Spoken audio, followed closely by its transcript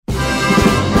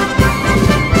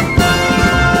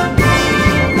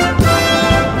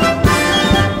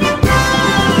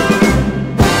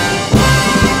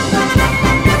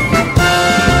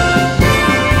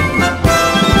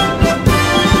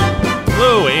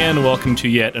and welcome to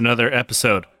yet another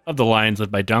episode of the Lions Led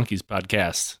by Donkeys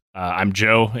podcast. I'm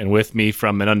Joe, and with me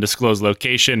from an undisclosed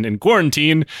location in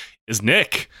quarantine is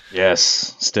Nick.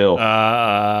 Yes, still.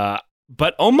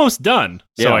 But almost done.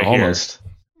 So yeah, I hear. almost.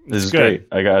 This is good. great.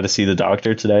 I got to see the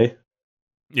doctor today.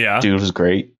 Yeah. Dude was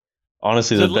great.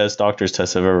 Honestly, So the best doctor's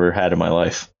test I've ever had in my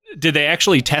life. Did they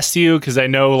actually test you? Because I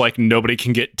know like nobody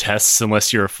can get tests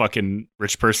unless you're a fucking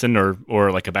rich person or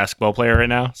like a basketball player right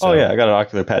now. So Oh, yeah, I got an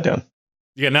ocular pat down.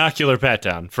 you get an ocular pat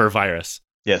down for a virus.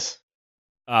 Yes.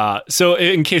 So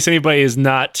in case anybody is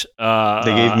not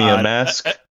They gave me a mask.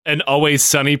 an always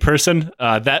sunny person,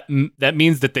 that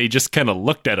means that they just kind of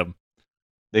looked at him.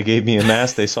 They gave me a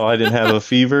mask. They saw I didn't have a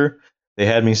fever. They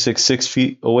had me 6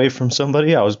 feet away from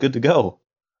somebody. I was good to go.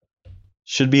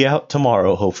 Should be out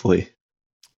tomorrow, hopefully.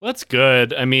 That's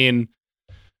good. I mean,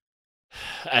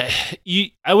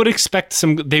 I would expect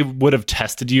they would have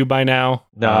tested you by now.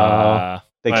 No,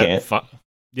 they can't.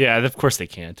 Yeah, of course they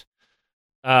can't.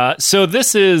 So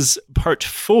this is part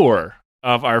 4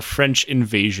 of our French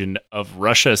invasion of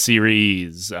Russia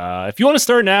series. If you want to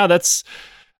start now, that's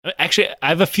actually, I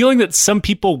have a feeling that some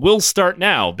people will start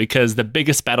now because the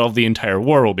biggest battle of the entire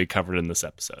war will be covered in this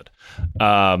episode.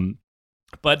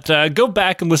 But go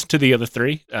back and listen to the other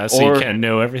 3 so you can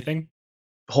know everything.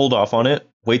 Hold off on it.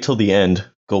 Wait till the end.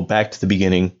 Go back to the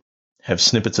beginning. Have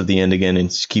snippets of the end again and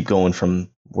just keep going from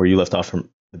where you left off from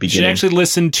the beginning. You should actually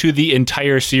listen to the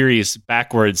entire series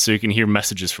backwards so you can hear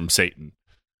messages from Satan.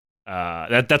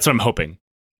 That's what I'm hoping.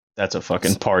 That's a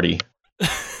fucking party.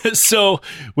 So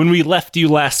when we left you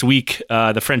last week,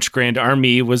 the French Grand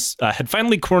Army had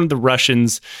finally cornered the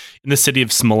Russians in the city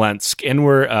of Smolensk and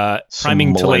were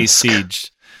priming to lay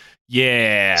siege.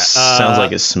 Yeah. Sounds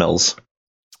like it smells.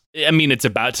 I mean, it's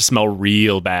about to smell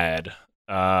real bad.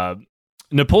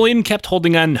 Napoleon kept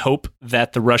holding on hope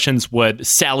that the Russians would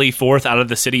sally forth out of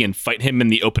the city and fight him in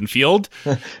the open field.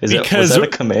 Was that a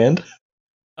command?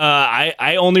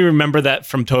 I only remember that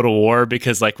from Total War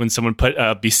because, like, when someone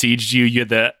besieged you, you had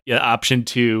the option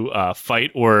to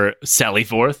fight or sally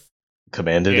forth.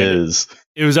 Command it is.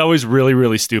 It was always really,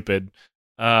 really stupid.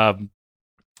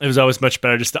 It was always much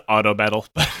better just to auto battle.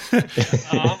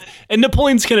 And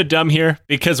Napoleon's kind of dumb here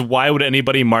because why would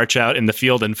anybody march out in the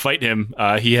field and fight him?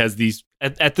 He has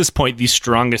at this point, the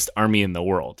strongest army in the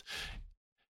world.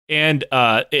 And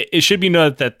it should be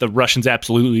noted that the Russians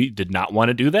absolutely did not want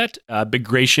to do that.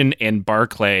 Bagration and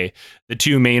Barclay, the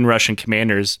 2 main Russian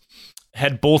commanders,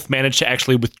 had both managed to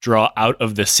actually withdraw out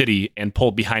of the city and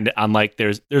pull behind it on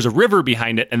there's a river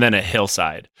behind it and then a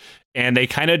hillside. And they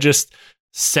kind of just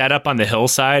sat up on the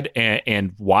hillside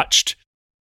and watched.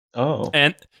 Oh.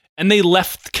 And they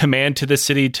left command to the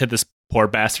city to this poor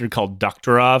bastard called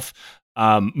Doktorov,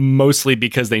 mostly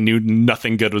because they knew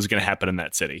nothing good was going to happen in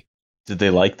that city. Did they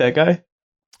like that guy?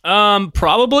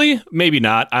 Probably, maybe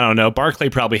not. I don't know. Barclay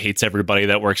probably hates everybody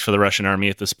that works for the Russian army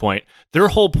at this point. Their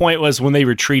whole point was when they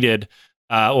retreated,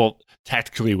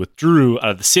 tactically withdrew out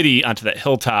of the city onto that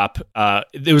hilltop.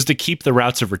 It was to keep the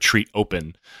routes of retreat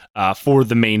open for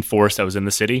the main force that was in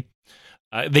the city.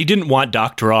 They didn't want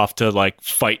Doktorov to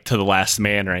fight to the last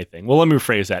man or anything. Well, let me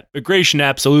rephrase that. Bagration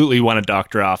absolutely wanted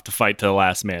Doktorov to fight to the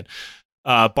last man.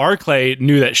 Barclay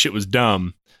knew that shit was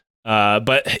dumb.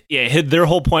 But yeah, their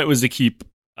whole point was to keep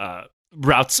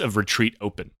routes of retreat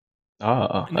open.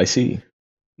 I see.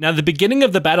 Now, the beginning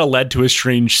of the battle led to a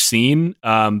strange scene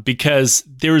because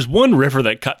there was one river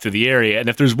that cut through the area. And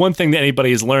if there's one thing that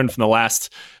anybody has learned from the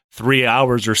last 3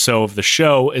 hours or so of the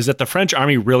show is that the French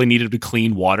army really needed to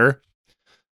clean water.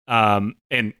 And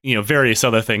various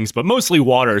other things, but mostly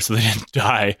water, so they didn't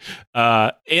die.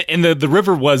 And the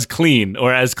river was clean,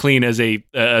 or as clean as a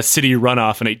city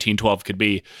runoff in 1812 could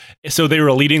be. So they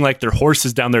were leading their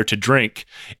horses down there to drink,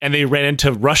 and they ran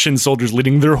into Russian soldiers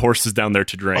leading their horses down there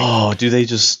to drink. Oh, do they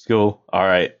just go, all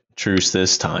right, truce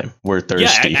this time? We're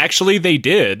thirsty. Yeah, actually they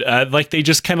did. They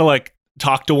just kind of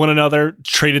talked to one another,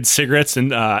 traded cigarettes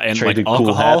and traded alcohol.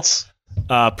 Cool hats.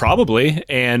 Probably,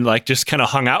 and just kind of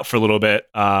hung out for a little bit.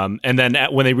 And then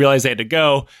when they realized they had to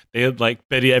go, they had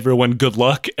bid everyone good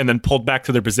luck, and then pulled back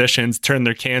to their positions, turned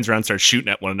their cans around, and started shooting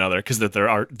at one another because they're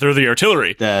the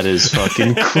artillery. That is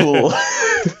fucking cool.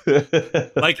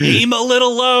 Aim a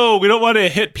little low. We don't want to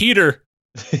hit Peter.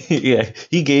 Yeah,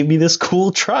 he gave me this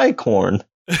cool tricorn.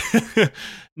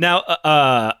 Now,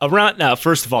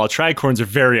 first of all, tricorns are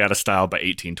very out of style by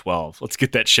 1812. Let's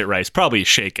get that shit right. It's probably a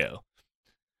Shako.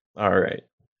 All right.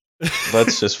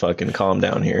 Let's just fucking calm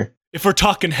down here. If we're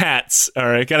talking hats, all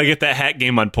right, gotta get that hat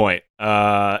game on point.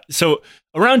 So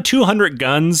around 200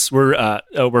 guns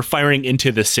were firing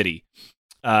into the city.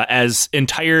 There's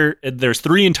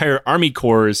 3 entire army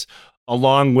corps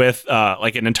along with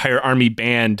like an entire army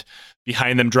band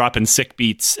behind them dropping sick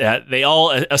beats. They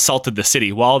all assaulted the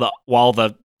city while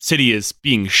the city is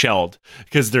being shelled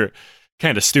because they're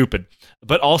kind of stupid.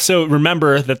 But also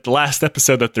remember that the last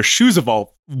episode that their shoes have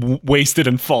all wasted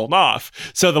and fallen off.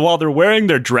 So while they're wearing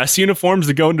their dress uniforms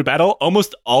to go into battle,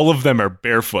 almost all of them are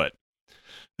barefoot.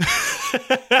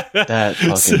 That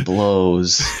fucking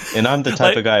blows. And I'm the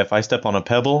type of guy, if I step on a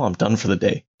pebble, I'm done for the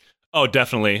day. Oh,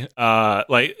 definitely.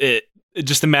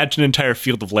 Just imagine an entire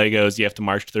field of Legos you have to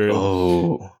march through.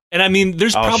 Oh. And I mean,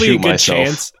 there's probably a good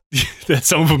chance that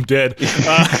some of them did.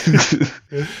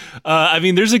 I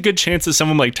mean, there's a good chance that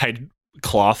someone like tied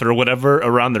cloth or whatever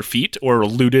around their feet or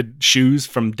looted shoes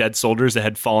from dead soldiers that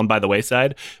had fallen by the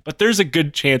wayside. But there's a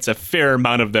good chance a fair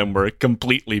amount of them were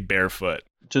completely barefoot.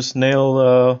 Just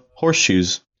nail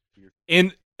horseshoes.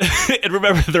 And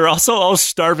remember, they're also all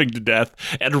starving to death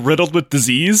and riddled with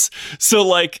disease. So,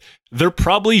 like, they're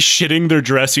probably shitting their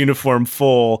dress uniform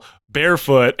full,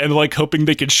 barefoot, and, like, hoping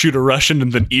they can shoot a Russian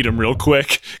and then eat him real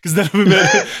quick. Because none of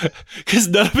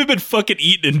them have been fucking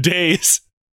eaten in days.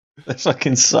 That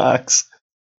fucking sucks.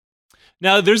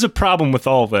 Now, there's a problem with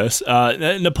all this.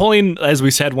 Napoleon, as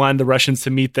we said, wanted the Russians to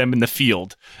meet them in the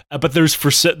field, but there's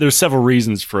several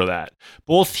reasons for that.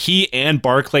 Both he and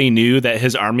Barclay knew that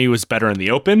his army was better in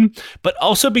the open, but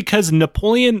also because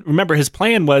Napoleon, remember, his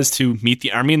plan was to meet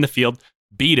the army in the field,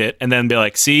 beat it, and then be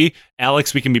like, see,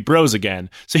 Alex, we can be bros again.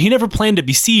 So he never planned to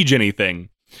besiege anything,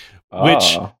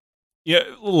 which... Yeah,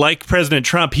 like President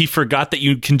Trump, he forgot that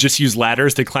you can just use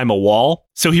ladders to climb a wall,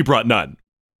 so he brought none.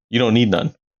 You don't need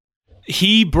none.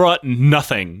 He brought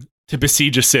nothing to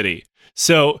besiege a city.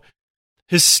 So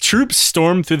his troops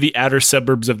stormed through the outer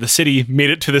suburbs of the city,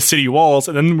 made it to the city walls,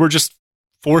 and then were just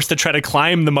forced to try to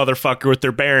climb the motherfucker with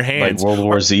their bare hands. Like World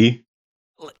War Z?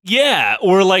 Yeah,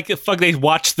 or like, fuck, they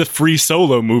watched the Free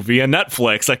Solo movie on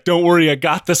Netflix. Like, don't worry, I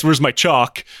got this, where's my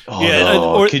chalk? Oh, yeah,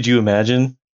 no. Could you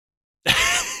imagine?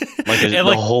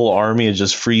 The whole army is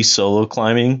just free solo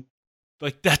climbing.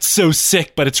 Like, that's so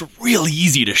sick, but it's really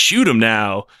easy to shoot them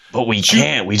now. But we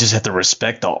can't. We just have to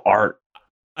respect the art.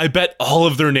 I bet all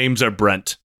of their names are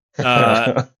Brent.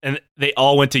 And they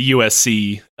all went to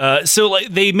USC. So, like,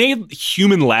 they made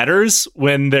human ladders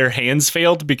when their hands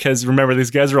failed because, remember,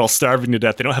 these guys are all starving to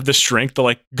death. They don't have the strength to,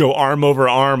 like, go arm over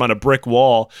arm on a brick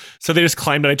wall. So they just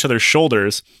climbed on each other's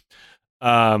shoulders.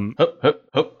 Hup, hup,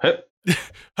 hup, hup.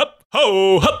 Hup.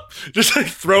 Ho, hup, just like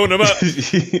throwing them up.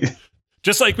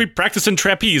 Just like we practice in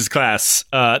trapeze class.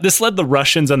 This led the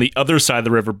Russians on the other side of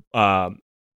the river,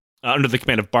 under the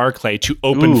command of Barclay, to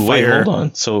open fire. Wait, hold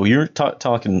on. So you're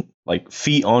talking like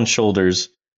feet on shoulders,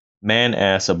 man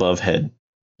ass above head.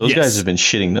 Those guys have been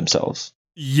shitting themselves.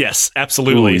 Yes,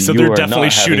 absolutely. So they're definitely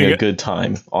shooting a good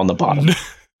time on the bottom.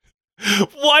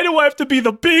 Why do I have to be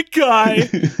the big guy?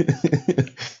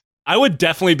 I would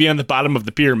definitely be on the bottom of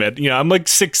the pyramid. You know, I'm like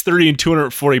 6'3" and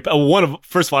 240.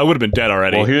 First of all, I would have been dead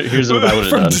already. Well, here's what I would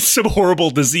have done. From some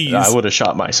horrible disease. I would have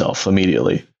shot myself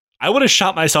immediately. I would have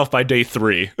shot myself by day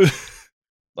 3.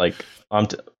 Like,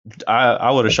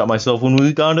 I would have shot myself when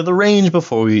we got into the range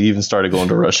before we even started going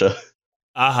to Russia.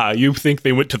 Aha, you think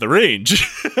they went to the range.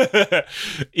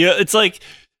 Yeah, it's like...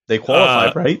 They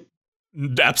qualified, right?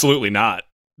 Absolutely not.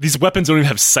 These weapons don't even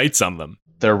have sights on them.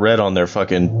 They're red on their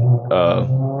fucking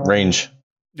range.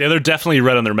 Yeah, they're definitely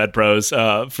red on their med pros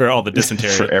for all the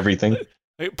dysentery. For everything.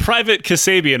 Private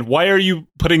Kasabian, why are you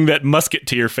putting that musket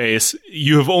to your face?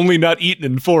 You have only not eaten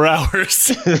in 4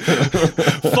 hours.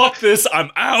 Fuck this, I'm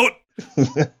out.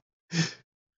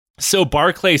 So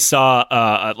Barclay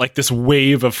saw like this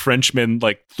wave of Frenchmen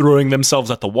like throwing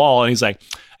themselves at the wall, and he's like,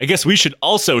 I guess we should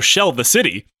also shell the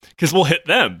city because we'll hit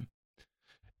them.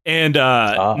 And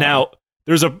now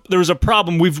there's a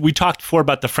problem. We talked before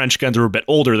about the French guns were a bit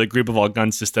older. The Griboval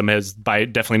gun system is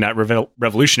definitely not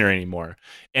revolutionary anymore.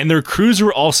 And their crews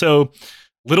were also a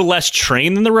little less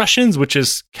trained than the Russians, which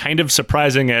is kind of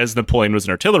surprising as Napoleon was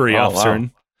an artillery officer.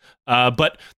 Wow.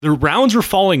 But the rounds were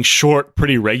falling short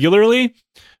pretty regularly,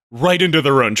 right into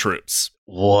their own troops.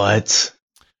 What?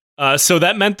 So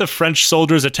that meant the French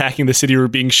soldiers attacking the city were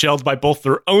being shelled by both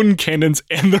their own cannons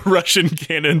and the Russian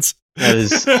cannons. That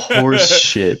is horse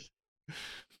shit.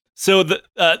 So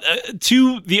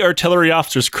to the artillery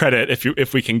officers' credit,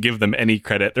 if we can give them any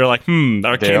credit, they're like,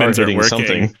 our cannons are working.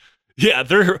 Something. Yeah,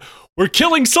 we're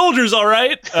killing soldiers, all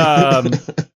right.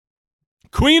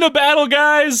 Queen of Battle,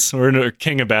 guys, or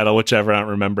King of Battle, whichever, I don't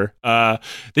remember.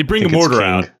 They bring a mortar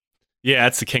out. Yeah,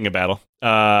 it's the King of Battle,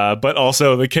 but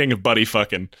also the King of Buddy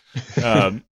fucking.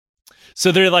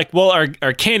 So they're like, well,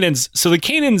 our cannons. So the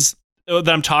cannons that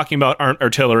I'm talking about aren't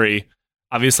artillery.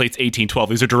 Obviously, it's 1812.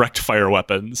 These are direct fire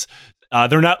weapons.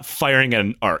 They're not firing at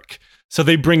an arc. So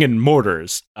they bring in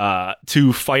mortars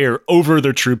to fire over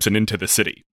their troops and into the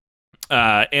city.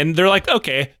 And they're like,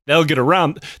 okay, that'll get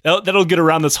around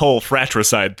this whole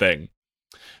fratricide thing.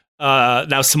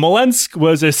 Now, Smolensk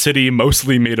was a city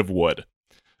mostly made of wood.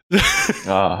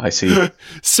 I see.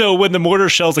 So when the mortar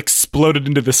shells exploded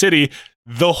into the city,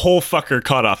 the whole fucker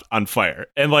caught off on fire.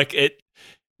 And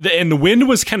the wind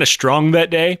was kind of strong that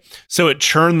day, so it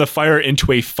churned the fire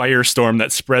into a firestorm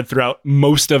that spread throughout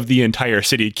most of the entire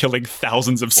city, killing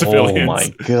thousands of civilians. Oh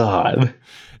my God.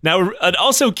 Now, it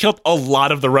also killed a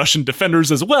lot of the Russian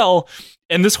defenders as well,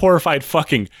 and this horrified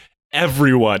fucking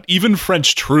everyone, even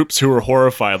French troops who were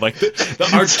horrified. Like, the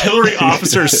artillery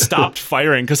officers stopped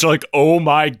firing because they're like, oh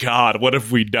my God, what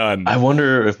have we done? I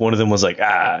wonder if one of them was like,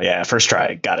 yeah, first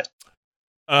try, got it.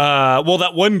 Well,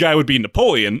 that one guy would be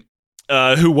Napoleon,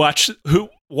 who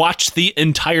watched the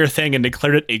entire thing and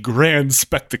declared it a grand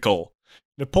spectacle.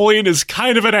 Napoleon is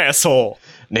kind of an asshole.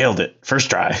 Nailed it. First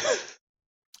try.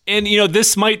 And,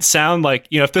 this might sound like,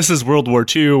 if this is World War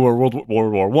II or World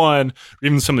War I, or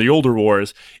even some of the older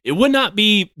wars, it would not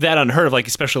be that unheard of, like,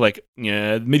 especially like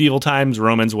medieval times,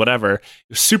 Romans, whatever. It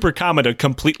was super common to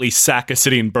completely sack a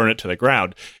city and burn it to the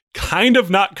ground. Kind of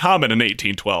not common in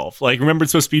 1812. Like, remember,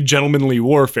 it's supposed to be gentlemanly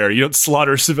warfare. You don't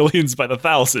slaughter civilians by the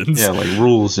thousands. Yeah, like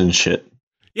rules and shit.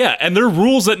 Yeah, and they're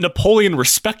rules that Napoleon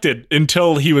respected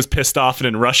until he was pissed off and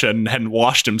in Russia and hadn't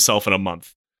washed himself in a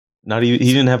month. He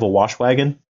didn't have a wash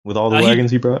wagon with all the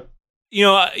wagons he brought?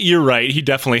 You're right. He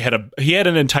definitely had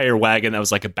an entire wagon that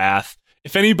was like a bath.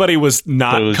 If anybody was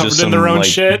not covered in their own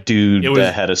shit, dude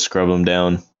that had to scrub them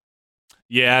down.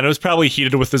 Yeah, and it was probably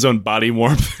heated with his own body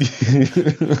warmth.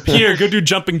 Here, go do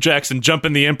jumping jacks and jump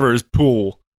in the Emperor's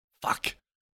pool. Fuck.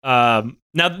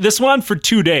 Now, this went on for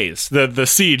 2 days, the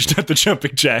siege, not the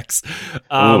jumping jacks.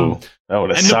 That would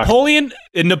have sucked.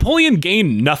 Napoleon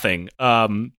gained nothing.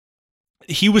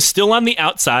 He was still on the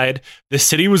outside. The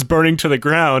city was burning to the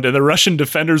ground, and the Russian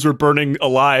defenders were burning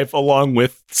alive along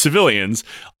with civilians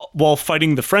while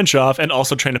fighting the French off and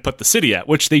also trying to put the city out,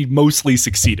 which they mostly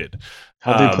succeeded.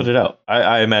 How'd they put it out?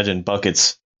 I imagine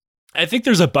buckets. I think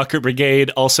there's a bucket brigade.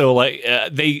 Also,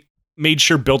 they made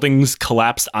sure buildings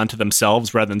collapsed onto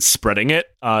themselves rather than spreading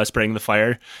the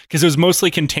fire, because it was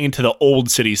mostly contained to the old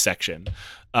city section.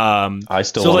 I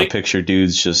still want to picture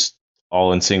dudes just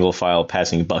all in single file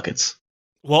passing buckets.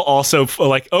 Well, also,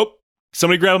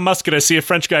 somebody grab a musket. I see a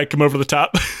French guy come over the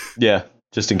top. Yeah,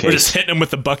 just in case. We're just hitting him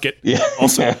with a bucket. Yeah.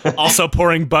 Also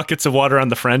pouring buckets of water on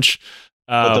the French.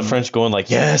 But the French going like,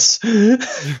 yes. For the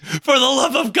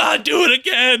love of God, do it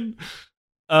again.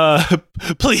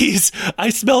 Please, I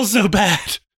smell so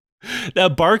bad. Now,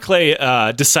 Barclay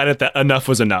decided that enough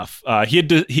was enough.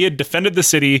 He had defended the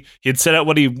city. He had set out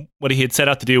what he had set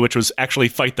out to do, which was actually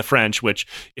fight the French, which,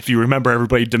 if you remember,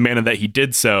 everybody demanded that he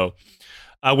did so.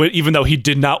 Even though he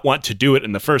did not want to do it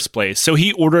in the first place. So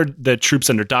he ordered the troops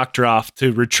under Dokhtyrov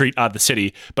to retreat out of the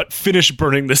city, but finish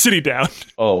burning the city down.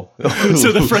 Oh.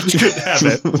 So the French couldn't have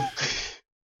it.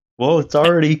 Well, it's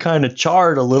already kind of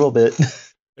charred a little bit.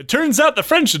 It turns out the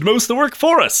French did most of the work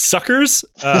for us, suckers.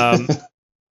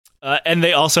 And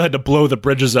they also had to blow the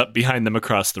bridges up behind them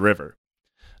across the river.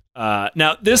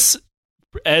 Now, this,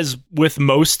 as with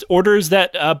most orders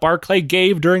that Barclay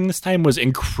gave during this time, was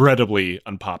incredibly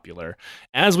unpopular.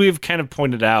 As we've kind of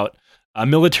pointed out,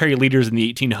 military leaders in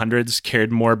the 1800s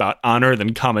cared more about honor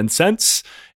than common sense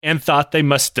and thought they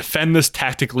must defend this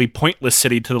tactically pointless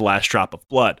city to the last drop of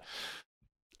blood,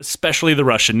 especially the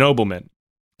Russian noblemen.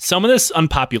 Some of this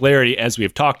unpopularity, as we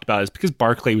have talked about, is because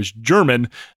Barclay was German,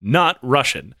 not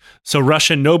Russian. So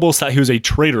Russian nobles thought he was a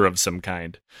traitor of some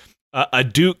kind.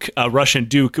 A Russian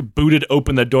duke, booted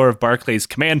open the door of Barclay's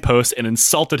command post and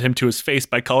insulted him to his face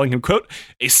by calling him, quote,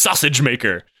 a sausage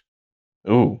maker.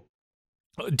 Ooh.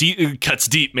 Cuts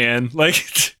deep, man.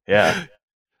 Like, yeah.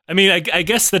 I mean, I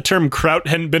guess the term kraut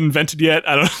hadn't been invented yet.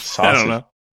 I don't know.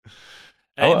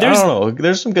 I don't know.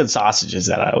 There's some good sausages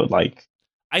that I would like.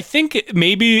 I think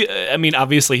maybe,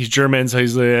 obviously he's German, so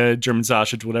he's a German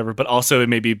sausage, whatever, but also it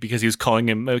may be because he was calling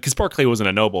him, because Barclay wasn't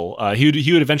a noble. He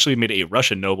would eventually made a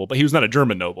Russian noble, but he was not a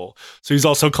German noble, so he's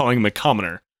also calling him a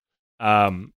commoner.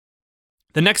 The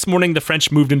next morning, the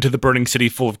French moved into the burning city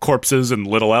full of corpses and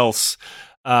little else.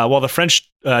 While the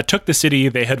French took the city,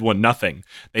 they had won nothing.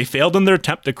 They failed in their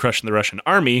attempt to crush the Russian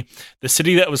army. The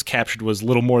city that was captured was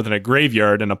little more than a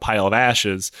graveyard and a pile of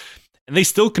ashes, and they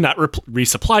still could not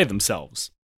resupply themselves.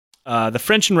 The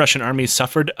French and Russian armies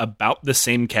suffered about the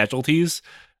same casualties,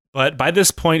 but by this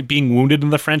point, being wounded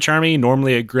in the French army,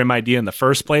 normally a grim idea in the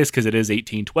first place because it is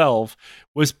 1812,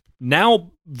 was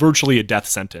now virtually a death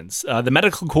sentence. The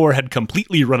medical corps had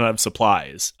completely run out of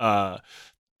supplies.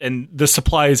 and the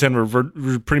supplies and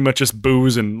were pretty much just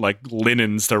booze and like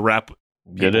linens to wrap.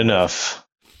 Good enough.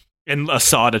 And a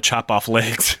saw to chop off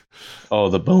legs. Oh,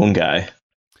 the bone guy.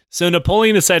 So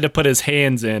Napoleon decided to put his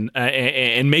hands in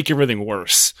and make everything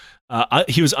worse.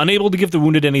 He was unable to give the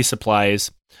wounded any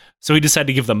supplies, so he decided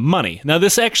to give them money. Now,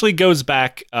 this actually goes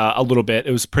back a little bit.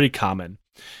 It was pretty common.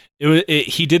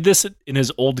 He did this in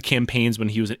his old campaigns when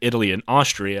he was in Italy and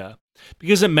Austria,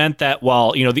 because it meant that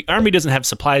while the army doesn't have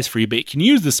supplies for you, but it can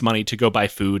use this money to go buy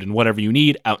food and whatever you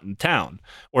need out in town,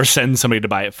 or send somebody to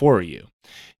buy it for you.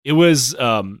 It was,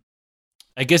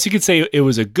 I guess you could say, it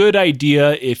was a good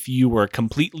idea if you were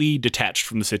completely detached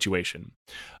from the situation,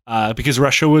 because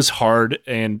Russia was hard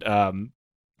and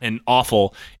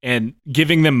awful, and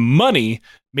giving them money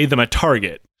made them a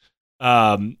target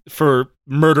for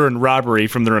murder and robbery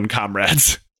from their own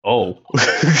comrades. Oh.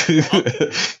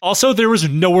 Also, there was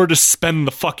nowhere to spend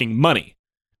the fucking money.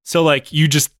 So, like, you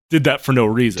just did that for no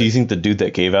reason. Do you think the dude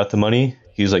that gave out the money,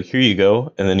 he was like, here you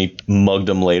go, and then he mugged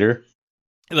him later?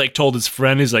 He, like, told his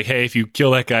friend, he's like, hey, if you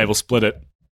kill that guy, we'll split it.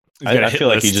 I feel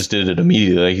like he just did it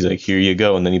immediately. Like, he's like, here you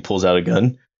go, and then he pulls out a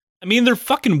gun. I mean, they're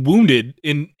fucking wounded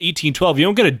in 1812. You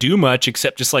don't got to do much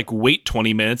except just like wait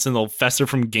 20 minutes and they'll fester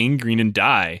from gangrene and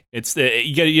die. It's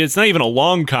not even a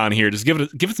long con here. Just give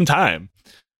it some time.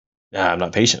 Nah, I'm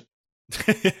not patient.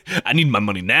 I need my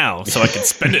money now so I can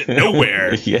spend it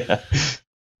nowhere. Yeah.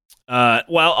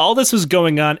 While all this was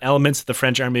going on, elements of the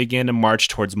French army began to march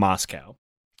towards Moscow.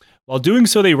 While doing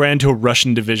so, they ran into a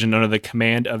Russian division under the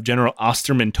command of General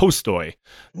Osterman Tolstoy.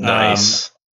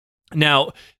 Nice.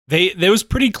 Now, they was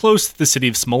pretty close to the city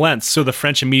of Smolensk, so the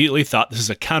French immediately thought this is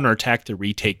a counterattack to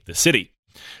retake the city.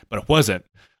 But it wasn't.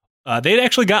 They had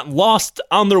actually gotten lost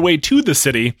on their way to the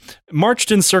city, marched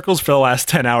in circles for the last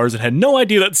 10 hours, and had no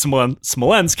idea that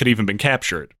Smolensk had even been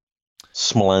captured.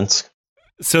 Smolensk.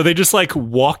 So they just like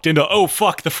walked into, oh,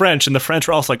 fuck the French, and the French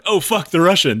were also like, oh, fuck the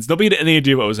Russians. Nobody had any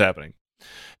idea what was happening.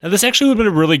 Now, this actually would have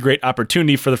been a really great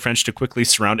opportunity for the French to quickly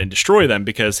surround and destroy them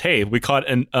because, hey, we caught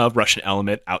a Russian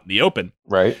element out in the open.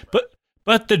 Right.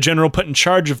 But the general put in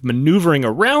charge of maneuvering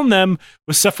around them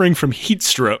was suffering from heat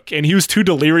stroke, and he was too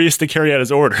delirious to carry out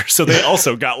his order, so they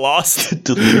also got lost.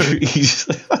 Delirious.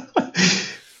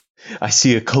 I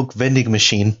see a Coke vending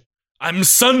machine. I'm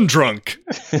sun drunk.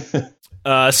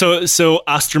 So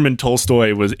Osterman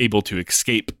Tolstoy was able to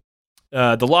escape.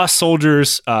 The lost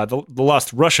soldiers, the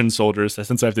lost Russian soldiers,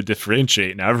 since I have to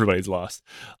differentiate now, everybody's lost,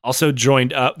 also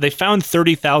joined up. They found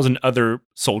 30,000 other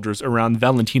soldiers around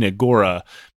Valentina Gora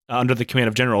under the command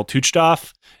of General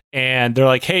Tuchdov, and they're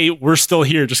like, hey, we're still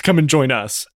here, just come and join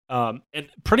us. And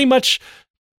pretty much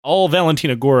all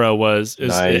Valentina Gora was...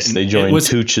 Nice, they joined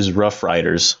Tuch's Rough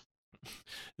Riders.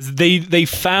 They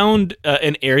found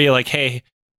an area like, hey,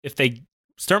 if they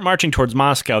start marching towards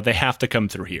Moscow, they have to come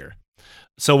through here.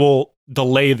 So we'll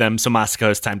delay them so Moscow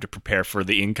has time to prepare for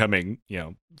the incoming,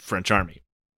 French army.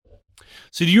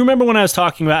 So do you remember when I was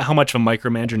talking about how much of a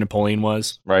micromanager Napoleon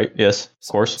was? Right, yes, of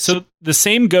course. So the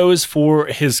same goes for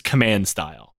his command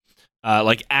style,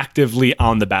 like actively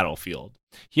on the battlefield.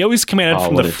 He always commanded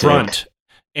from the front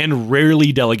and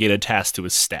rarely delegated tasks to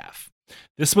his staff.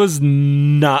 This was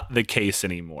not the case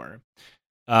anymore.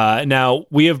 Now,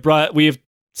 we have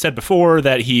said before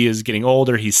that he is getting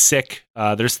older, he's sick.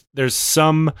 There's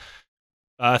some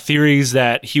theories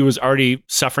that he was already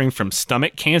suffering from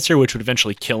stomach cancer, which would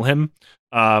eventually kill him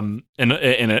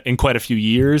in quite a few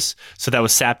years. So that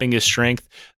was sapping his strength.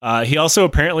 He also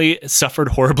apparently suffered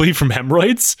horribly from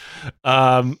hemorrhoids,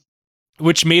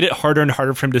 which made it harder and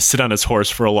harder for him to sit on his horse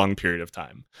for a long period of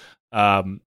time.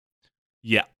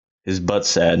 Yeah. His butt's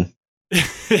sad.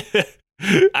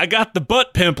 I got the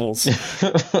butt pimples.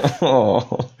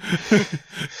 Oh.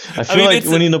 I feel like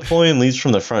when Napoleon leads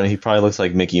from the front, he probably looks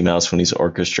like Mickey Mouse when he's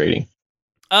orchestrating.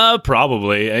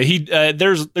 Probably.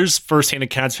 There's firsthand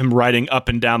accounts of him riding up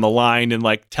and down the line and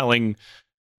like telling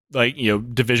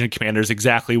division commanders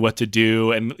exactly what to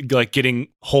do and like getting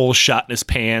holes shot in his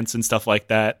pants and stuff like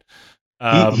that.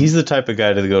 He's the type of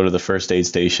guy to go to the first aid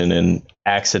station and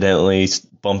accidentally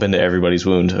bump into everybody's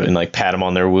wound and like pat him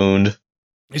on their wound.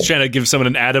 He's trying to give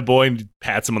someone an attaboy and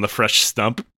pats him on the fresh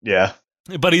stump. Yeah.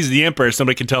 But he's the emperor.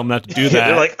 Somebody can tell him not to do that.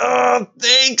 They're like, oh,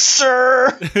 thanks,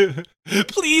 sir.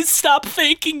 Please stop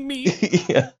thanking me.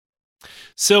 Yeah.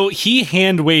 So he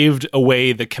hand-waved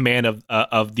away the command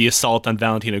of the assault on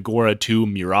Valentina Gora to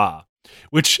Murat,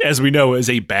 which, as we know, is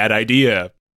a bad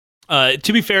idea.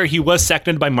 To be fair, he was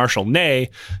seconded by Marshal Ney,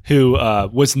 who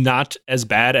was not as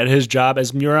bad at his job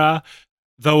as Murat.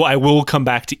 Though I will come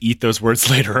back to eat those words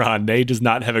later on. Ney does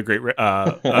not have a great...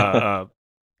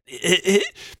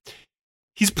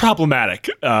 he's problematic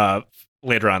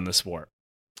later on in this war.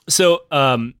 So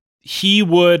he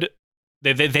would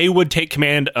they would take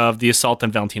command of the assault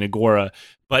on Valentina Gora,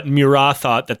 but Murat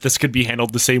thought that this could be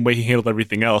handled the same way he handled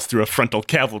everything else, through a frontal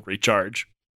cavalry charge.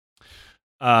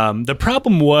 The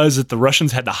problem was that the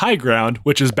Russians had the high ground,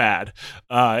 which is bad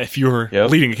if you were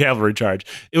leading a cavalry charge.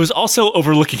 It was also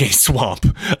overlooking a swamp,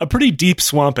 a pretty deep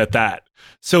swamp at that.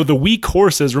 So the weak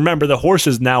horses, remember, the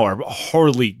horses now are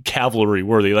hardly cavalry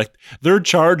worthy. Like, their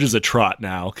charge is a trot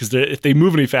now, because if they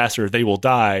move any faster, they will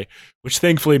die, which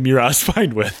thankfully Murat's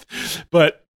fine with.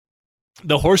 But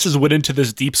the horses went into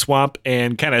this deep swamp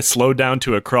and kind of slowed down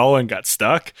to a crawl and got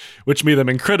stuck, which made them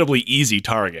incredibly easy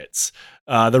targets.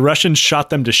 The Russians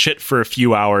shot them to shit for a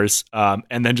few hours,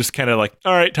 and then just kind of like,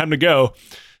 all right, time to go.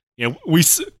 You know, we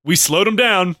slowed them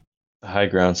down. The high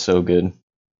ground's so good.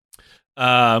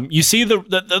 You see,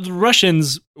 the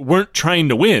Russians weren't trying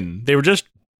to win. They were just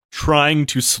trying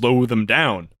to slow them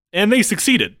down. And they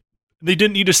succeeded. They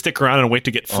didn't need to stick around and wait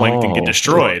to get flanked and get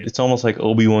destroyed. It's almost like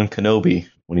Obi-Wan Kenobi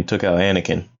when he took out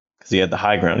Anakin. Because he had the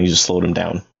high ground, he just slowed him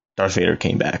down. Darth Vader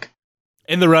came back.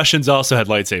 And the Russians also had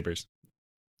lightsabers.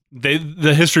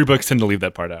 The history books tend to leave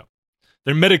that part out.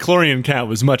 Their midichlorian count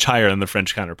was much higher than the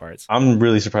French counterparts. I'm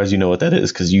really surprised you know what that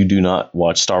is, because you do not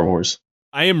watch Star Wars.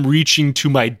 I am reaching to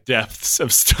my depths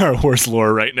of Star Wars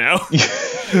lore right now.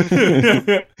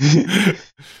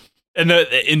 And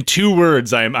in 2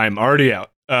 words, I'm already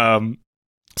out.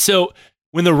 So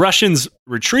when the Russians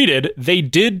retreated, they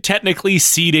did technically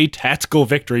cede a tactical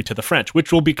victory to the French,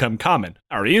 which will become common.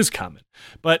 Already is common.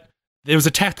 But there was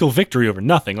a tactical victory over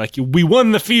nothing. Like, we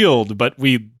won the field, but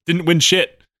we didn't win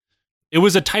shit. It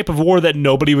was a type of war that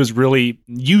nobody was really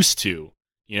used to,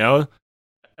 you know?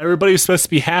 Everybody was supposed to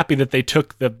be happy that they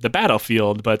took the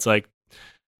battlefield, but it's like,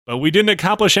 but we didn't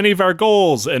accomplish any of our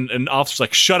goals. And officers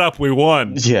like, shut up, we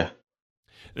won. Yeah.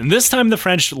 And this time the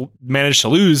French managed to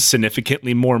lose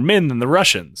significantly more men than the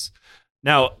Russians.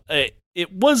 Now,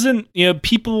 it wasn't, you know,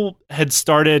 people had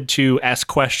started to ask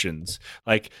questions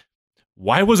like,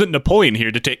 why wasn't Napoleon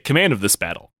here to take command of this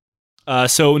battle?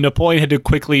 So Napoleon had to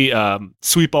quickly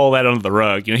sweep all that under the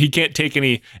rug. You know, he can't take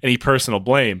any personal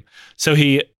blame. So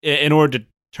he, in order to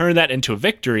turn that into a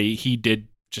victory, he did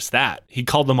just that. He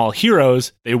called them all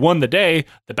heroes. They won the day.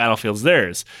 The battlefield's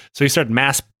theirs. So he started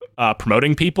mass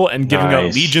promoting people and giving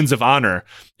out legions of honor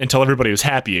until everybody was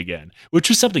happy again, which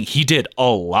was something he did a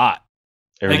lot.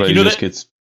 Everybody just gets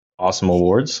awesome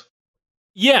awards.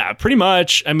 Yeah, pretty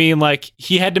much. I mean, like,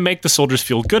 he had to make the soldiers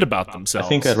feel good about themselves. I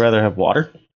think I'd rather have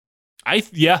water. I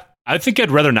think I'd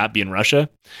rather not be in Russia.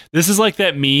 This is like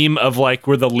that meme of like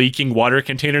where the leaking water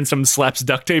container and someone slaps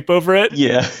duct tape over it.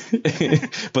 Yeah,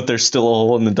 but there's still a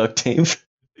hole in the duct tape.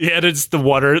 Yeah, it's the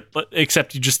water,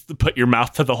 except you just put your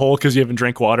mouth to the hole because you haven't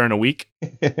drank water in a week.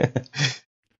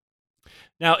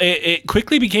 Now, it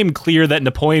quickly became clear that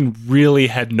Napoleon really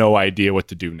had no idea what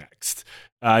to do next.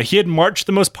 He had marched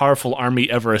the most powerful army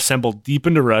ever assembled deep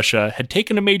into Russia, had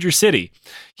taken a major city.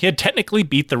 He had technically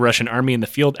beat the Russian army in the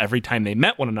field every time they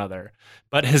met one another,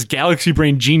 but his galaxy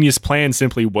brain genius plan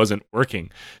simply wasn't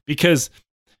working. Because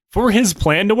for his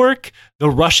plan to work, the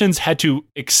Russians had to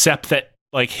accept that,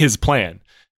 like, his plan.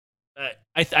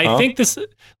 I think this,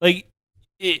 like,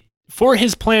 for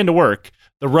his plan to work,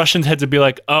 the Russians had to be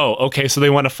like, oh, okay, so they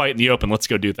want to fight in the open, let's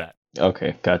go do that.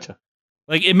 Okay, gotcha.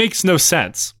 Like, it makes no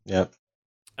sense. Yep.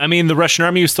 I mean, the Russian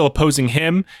army was still opposing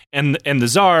him, and the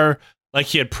Tsar, like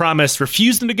he had promised,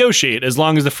 refused to negotiate as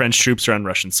long as the French troops are on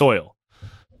Russian soil.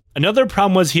 Another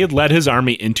problem was he had led his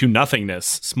army into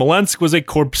nothingness. Smolensk was a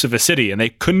corpse of a city, and they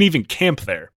couldn't even camp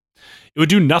there. It would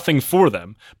do nothing for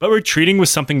them, but retreating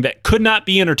was something that could not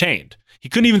be entertained. He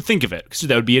couldn't even think of it, because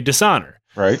that would be a dishonor.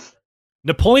 Right.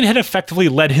 Napoleon had effectively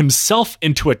led himself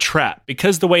into a trap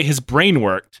because the way his brain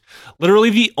worked,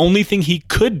 literally the only thing he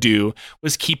could do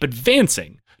was keep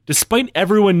advancing, despite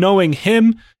everyone knowing,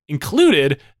 him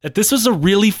included, that this was a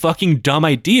really fucking dumb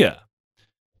idea.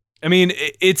 I mean,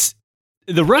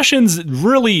 the Russians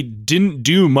really didn't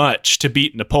do much to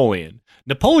beat Napoleon.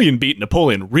 Napoleon beat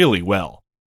Napoleon really well.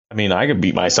 I mean, I could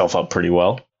beat myself up pretty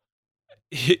well.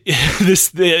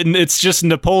 It's just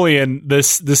Napoleon, the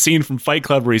scene from Fight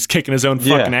Club where he's kicking his own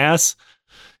fucking ass.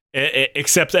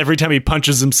 Except every time he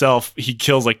punches himself, he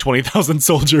kills like 20,000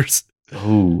 soldiers.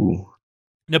 Ooh.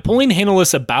 Napoleon handled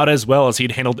this about as well as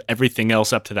he'd handled everything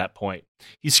else up to that point.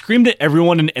 He screamed at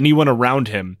everyone and anyone around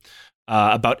him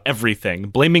about everything,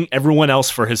 blaming everyone else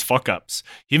for his fuck-ups.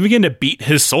 He even began to beat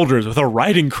his soldiers with a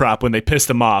riding crop when they pissed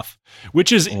him off,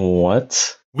 which is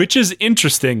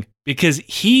interesting because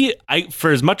he,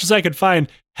 for as much as I could find,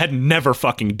 had never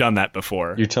fucking done that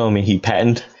before. You're telling me he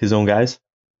patented his own guys?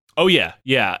 Oh yeah.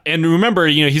 And remember,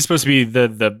 he's supposed to be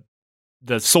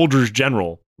the soldier's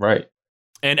general. Right.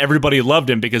 and everybody loved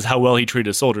him because how well he treated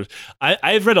his soldiers.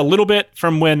 I've read a little bit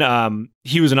from when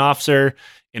he was an officer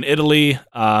in Italy,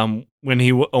 when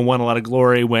he won a lot of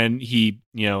glory, when he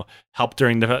helped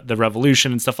during the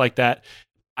revolution and stuff like that.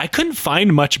 I couldn't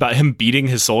find much about him beating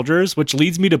his soldiers, which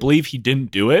leads me to believe he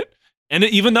didn't do it. And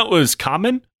even though it was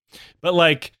common, but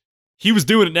like he was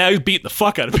doing it now, he's beating the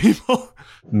fuck out of people.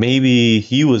 Maybe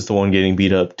he was the one getting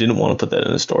beat up, didn't want to put that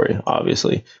in the story,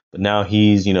 obviously. But now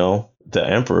he's, the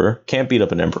emperor, can't beat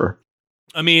up an emperor.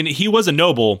 I mean, he was a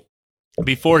noble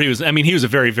before he was a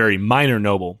very, very minor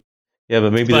noble. Yeah,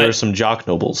 but there were some jock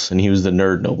nobles, and he was the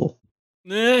nerd noble.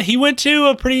 He went to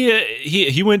a pretty.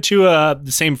 He went to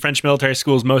the same French military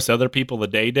school as most other people the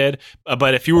day did.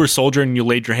 But if you were a soldier and you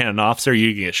laid your hand on an officer,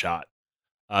 you could get shot.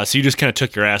 So you just kind of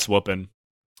took your ass whooping.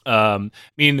 I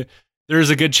mean, there's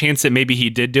a good chance that maybe he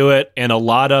did do it, and a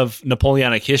lot of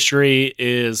Napoleonic history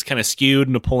is kind of skewed.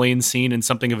 Napoleon's seen in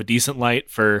something of a decent light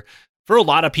for a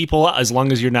lot of people, as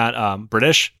long as you're not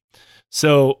British.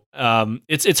 So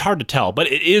it's hard to tell,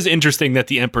 but it is interesting that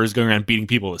the emperor is going around beating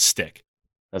people with a stick.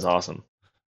 That's awesome.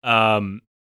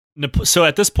 So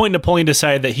at this point, Napoleon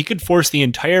decided that he could force the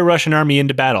entire Russian army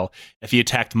into battle if he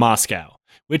attacked Moscow,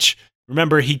 which,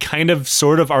 remember, he kind of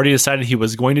sort of already decided he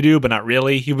was going to do, but not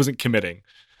really. He wasn't committing.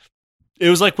 It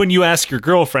was like when you ask your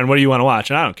girlfriend, what do you want to watch?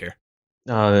 And I don't care.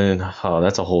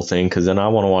 That's a whole thing, because then I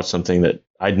want to watch something that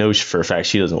I know for a fact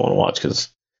she doesn't want to watch, because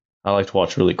I like to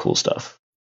watch really cool stuff.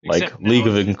 Like League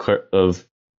of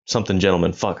something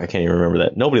Gentlemen. Fuck, I can't even remember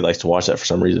that. Nobody likes to watch that for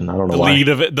some reason. I don't know why.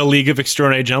 The League of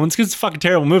Extraordinary Gentlemen, because it's a fucking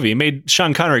terrible movie. It made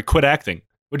Sean Connery quit acting,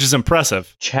 which is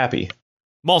impressive. Chappie.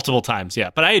 Multiple times,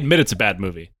 yeah. But I admit it's a bad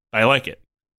movie. I like it.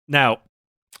 Now,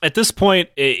 at this point,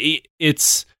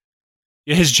 it's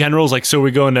his general's like, so we're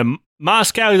going to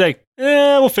Moscow? He's like,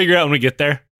 we'll figure it out when we get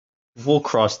there. We'll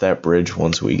cross that bridge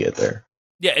once we get there.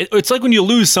 Yeah, it's like when you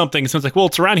lose something, someone's like, well,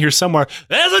 it's around here somewhere.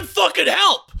 That doesn't fucking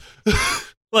help.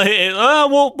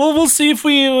 We'll see if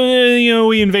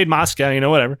we invade Moscow,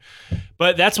 whatever.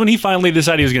 But that's when he finally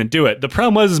decided he was going to do it. The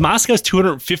problem was Moscow's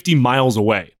 250 miles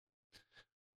away.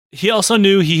 He also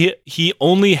knew he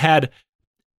only had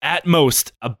at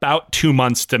most about 2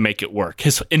 months to make it work.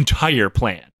 His entire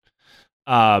plan.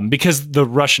 Because the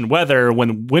Russian weather,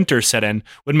 when winter set in,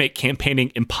 would make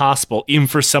campaigning impossible, even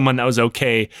for someone that was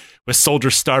okay with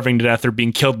soldiers starving to death or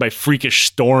being killed by freakish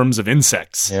storms of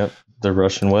insects. Yep, the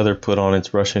Russian weather put on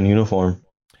its Russian uniform.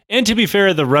 And to be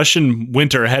fair, the Russian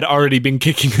winter had already been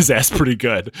kicking his ass pretty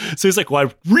good. So he's like, well,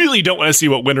 I really don't want to see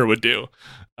what winter would do.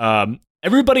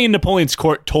 Everybody in Napoleon's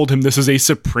court told him this is a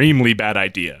supremely bad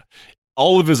idea.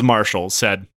 All of his marshals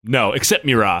said no, except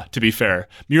Murat, to be fair.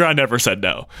 Murat never said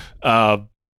no.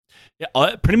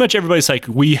 Pretty much everybody's like,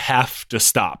 we have to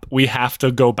stop. We have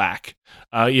to go back.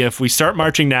 If we start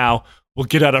marching now, we'll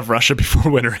get out of Russia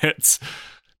before winter hits.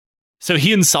 So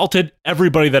he insulted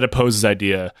everybody that opposed his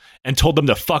idea and told them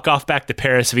to fuck off back to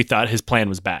Paris if he thought his plan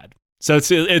was bad. So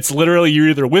it's literally, you're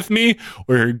either with me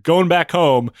or you're going back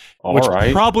home, which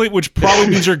probably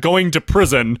means you're going to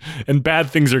prison and bad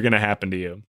things are going to happen to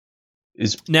you.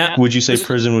 Would you say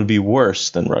prison would be worse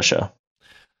than Russia?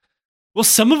 Well,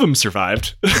 some of them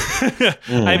survived.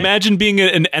 I imagine being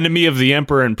an enemy of the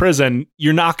emperor in prison,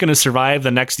 you're not going to survive the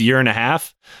next year and a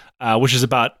half, which is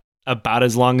about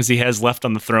as long as he has left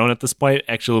on the throne at this point,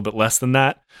 actually a little bit less than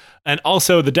that. And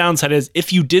also the downside is,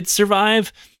 if you did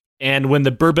survive, and when the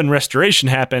Bourbon Restoration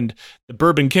happened, the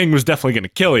Bourbon King was definitely going to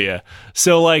kill you.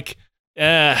 So,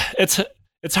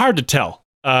 it's hard to tell.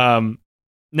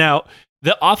 Now,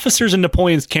 the officers in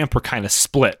Napoleon's camp were kind of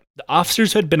split. The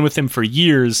officers who had been with him for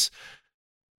years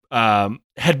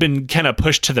had been kind of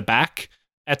pushed to the back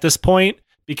at this point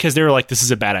because they were like, this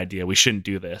is a bad idea. We shouldn't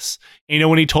do this. And,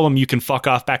 when he told them you can fuck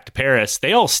off back to Paris,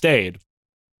 they all stayed.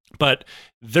 But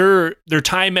their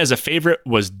time as a favorite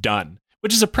was done,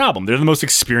 which is a problem. They're the most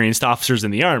experienced officers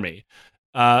in the army.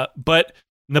 But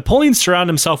Napoleon surrounded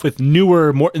himself with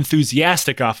newer, more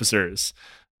enthusiastic officers.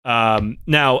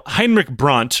 Now, Heinrich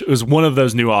Brandt was one of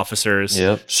those new officers.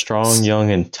 Yep, strong,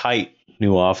 young, and tight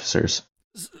new officers.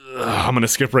 I'm going to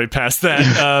skip right past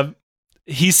that.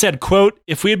 He said, quote,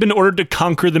 if we had been ordered to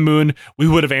conquer the moon, we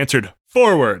would have answered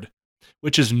forward,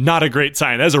 which is not a great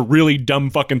sign. That's a really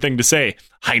dumb fucking thing to say,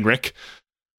 Heinrich.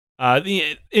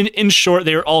 In short,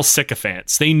 they were all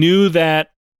sycophants. They knew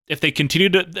that if they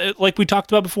continued to, like we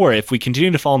talked about before, if we continue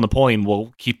to follow Napoleon,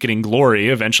 we'll keep getting glory.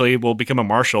 Eventually, we'll become a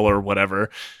marshal or whatever.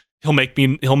 He'll make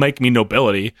me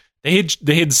nobility. They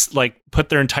had put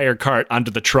their entire cart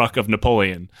onto the truck of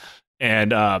Napoleon,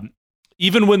 and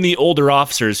even when the older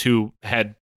officers who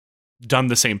had done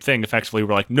the same thing effectively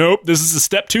were like, nope, this is a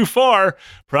step too far.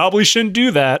 Probably shouldn't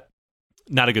do that.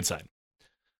 Not a good sign.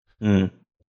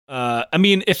 I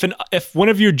mean, if one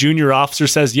of your junior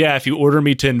officers says, "Yeah, if you order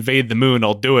me to invade the moon,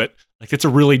 I'll do it," like it's a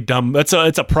really dumb. It's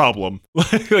a problem.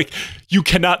 Like you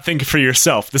cannot think for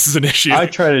yourself. This is an issue. I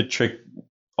try to trick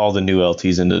all the new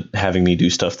LTs into having me do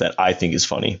stuff that I think is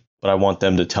funny, but I want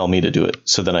them to tell me to do it,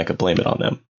 so then I could blame it on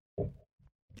them.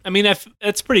 I mean,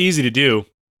 it's pretty easy to do.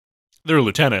 They're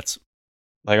lieutenants.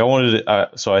 Like I wanted to,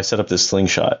 so I set up this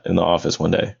slingshot in the office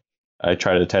one day. I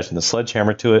tried attaching the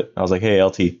sledgehammer to it. I was like, "Hey,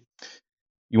 LT.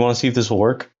 You want to see if this will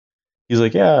work?" He's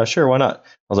like, "Yeah, sure, why not?" I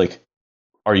was like,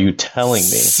 "Are you telling me?"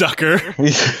 Sucker.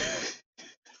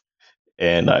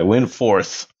 And I went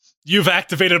forth. You've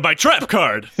activated my trap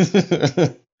card.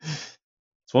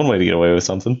 It's one way to get away with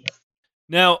something.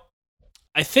 Now,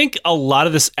 I think a lot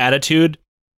of this attitude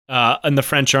in the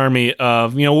French army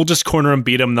of, we'll just corner and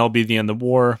beat them, they'll be the end of the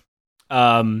war,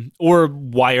 or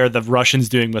why are the Russians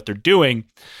doing what they're doing,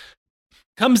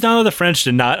 comes down to the French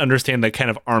to not understand the kind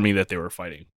of army that they were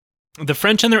fighting. The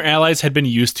French and their allies had been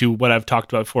used to what I've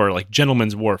talked about before, like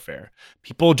gentlemen's warfare.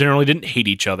 People generally didn't hate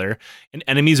each other, and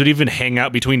enemies would even hang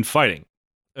out between fighting,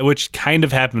 which kind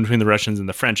of happened between the Russians and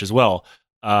the French as well.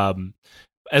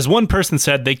 As one person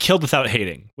said, they killed without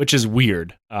hating, which is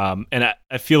weird. And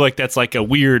I feel like that's like a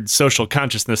weird social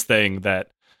consciousness thing that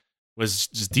was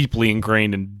just deeply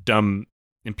ingrained in dumb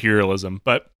imperialism.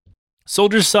 But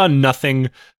soldiers saw nothing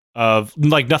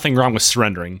wrong with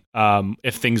surrendering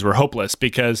if things were hopeless,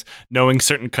 because knowing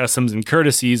certain customs and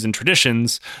courtesies and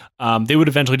traditions, they would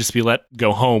eventually just be let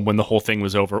go home when the whole thing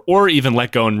was over, or even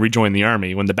let go and rejoin the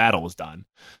army when the battle was done.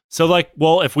 So like,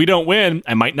 well, if we don't win,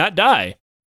 I might not die.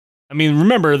 I mean,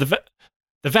 remember, the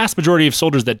vast majority of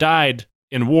soldiers that died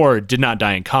in war did not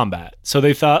die in combat. So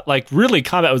they thought, like, really,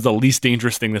 combat was the least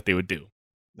dangerous thing that they would do.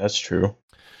 That's true.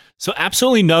 So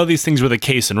absolutely none of these things were the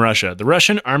case in Russia. The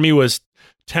Russian army was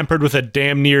tempered with a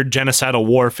damn near genocidal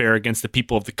warfare against the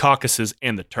people of the Caucasus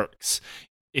and the Turks.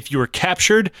 If you were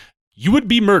captured, you would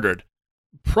be murdered.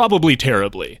 Probably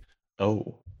terribly.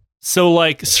 Oh. So,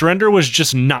 like, surrender was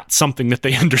just not something that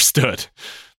they understood.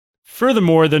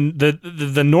 Furthermore,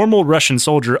 the normal Russian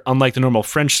soldier, unlike the normal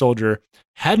French soldier,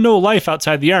 had no life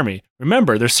outside the army.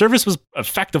 Remember, their service was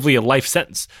effectively a life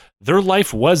sentence. Their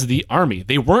life was the army.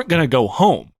 They weren't going to go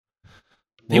home.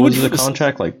 What was the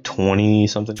contract, like 20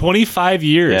 something? 25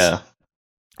 years. Yeah.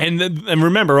 And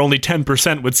remember, only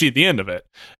 10% would see the end of it.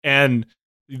 And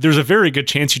there's a very good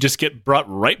chance you just get brought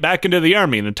right back into the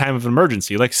army in a time of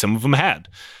emergency, like some of them had.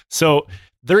 So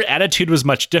their attitude was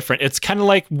much different. It's kind of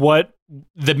like what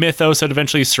the mythos that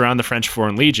eventually surround the French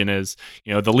Foreign Legion is.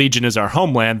 The Legion is our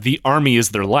homeland. The army is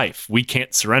their life. We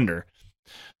can't surrender.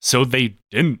 So they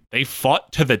didn't. They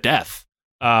fought to the death.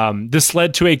 This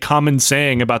led to a common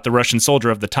saying about the Russian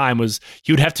soldier of the time was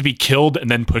he would have to be killed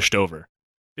and then pushed over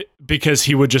because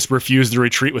he would just refuse to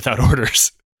retreat without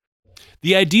orders.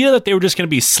 The idea that they were just going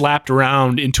to be slapped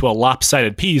around into a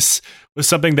lopsided peace was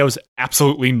something that was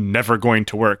absolutely never going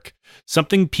to work.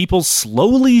 Something people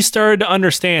slowly started to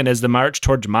understand as the march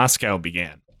towards Moscow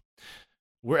began.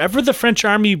 Wherever the French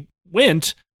army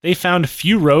went, they found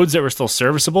few roads that were still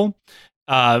serviceable,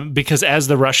 because as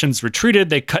the Russians retreated,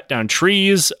 they cut down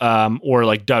trees or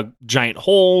like dug giant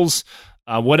holes,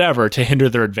 whatever, to hinder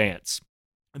their advance.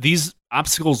 These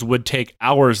obstacles would take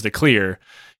hours to clear,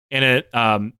 and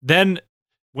then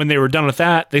when they were done with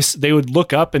that, they would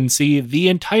look up and see the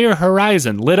entire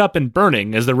horizon lit up and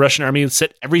burning as the Russian army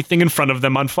set everything in front of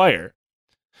them on fire.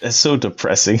 That's so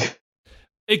depressing.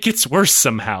 It gets worse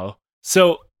somehow.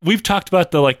 So we've talked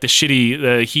about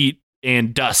the heat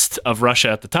and dust of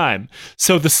Russia at the time.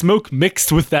 So the smoke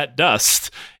mixed with that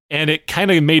dust, and it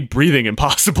kind of made breathing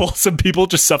impossible. Some people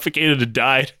just suffocated and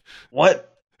died.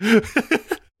 What?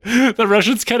 The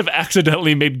Russians kind of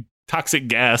accidentally made toxic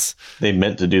gas. They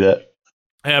meant to do that.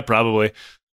 Yeah, probably.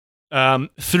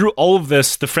 Through all of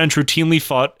this, the French routinely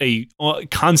fought a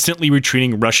constantly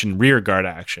retreating Russian rearguard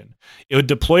action. It would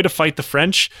deploy to fight the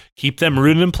French, keep them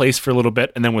rooted in place for a little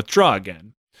bit, and then withdraw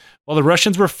again. While the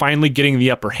Russians were finally getting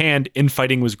the upper hand,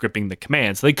 infighting was gripping the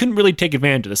command, so they couldn't really take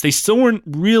advantage of this. They still weren't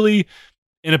really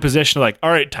in a position to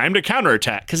all right, time to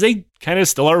counterattack, because they kind of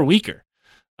still are weaker.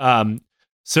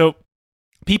 So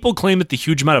people claim that the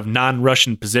huge amount of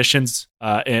non-Russian positions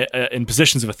in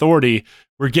positions of authority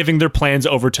were giving their plans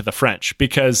over to the French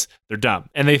because they're dumb.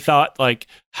 And they thought,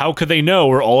 how could they know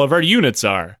where all of our units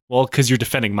are? Well, because you're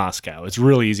defending Moscow. It's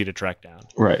really easy to track down.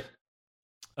 Right.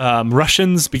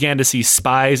 Russians began to see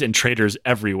spies and traitors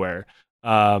everywhere.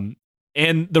 And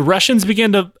the Russians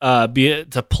began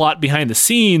to plot behind the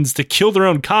scenes to kill their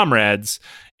own comrades,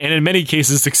 and in many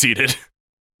cases succeeded.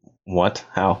 What?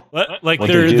 How?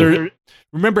 They're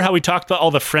remember how we talked about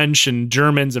all the French and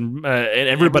Germans and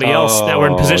everybody else that were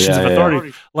in positions of authority?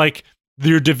 Yeah. Like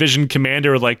your division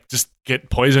commander would like just get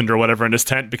poisoned or whatever in his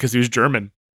tent because he was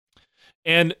German.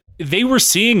 And they were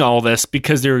seeing all this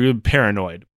because they were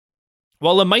paranoid.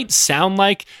 While it might sound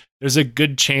like there's a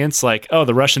good chance like, oh,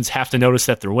 the Russians have to notice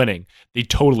that they're winning, they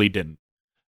totally didn't.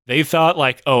 They thought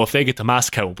like, oh, if they get to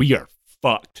Moscow, we are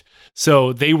fucked.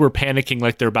 So they were panicking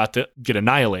like they're about to get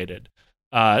annihilated.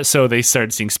 So they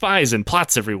started seeing spies and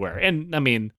plots everywhere. And I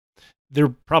mean, there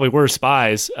probably were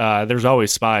spies. There's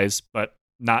always spies, but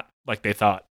not like they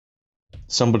thought.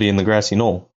 Somebody in the grassy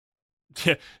knoll.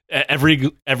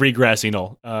 every grassy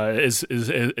knoll is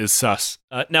sus.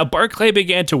 Now Barclay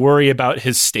began to worry about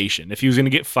his station if he was going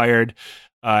to get fired,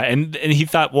 and he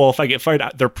thought, well, if I get fired,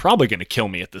 they're probably going to kill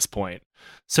me at this point.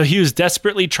 So he was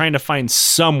desperately trying to find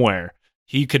somewhere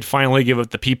he could finally give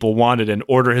what the people wanted and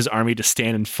order his army to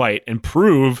stand and fight and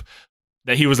prove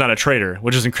that he was not a traitor,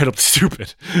 which is incredibly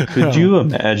stupid. Could you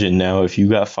imagine now if you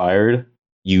got fired,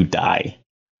 you die?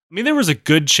 I mean, there was a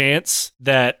good chance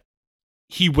that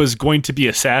he was going to be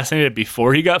assassinated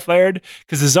before he got fired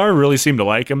because the Tsar really seemed to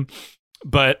like him.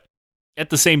 But at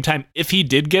the same time, if he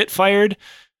did get fired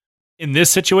in this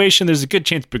situation, there's a good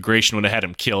chance Bagration would have had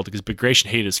him killed because Bagration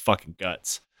hated his fucking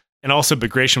guts. And also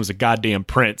Bagration was a goddamn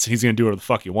prince. And he's going to do whatever the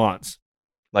fuck he wants.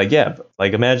 Like, yeah,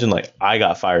 like imagine like I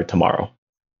got fired tomorrow.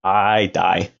 I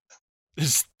die.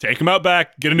 Just take him out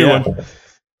back. Get a new one.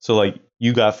 So like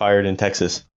you got fired in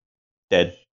Texas.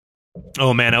 Dead.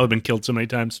 Oh man, I would have been killed so many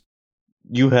times.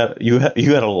 You had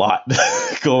a lot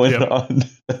going on.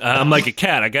 I'm like a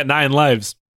cat. I got 9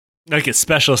 lives. Like a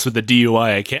specialist with the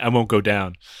DUI. I won't go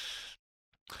down.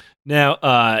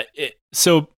 Now,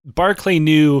 so Barclay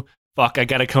knew, fuck, I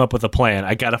got to come up with a plan.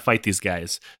 I got to fight these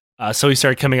guys. So he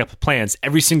started coming up with plans.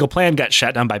 Every single plan got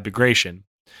shot down by Bagration,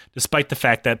 despite the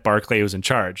fact that Barclay was in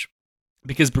charge.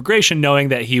 Because Bagration, knowing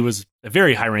that he was a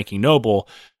very high-ranking noble,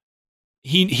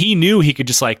 he knew he could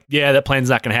just like, yeah, that plan's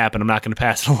not going to happen. I'm not going to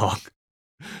pass it along.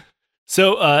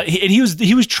 So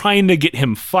he was trying to get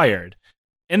him fired,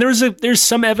 and there's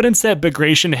some evidence that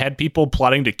Bagration had people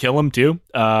plotting to kill him too.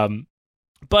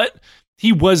 But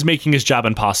he was making his job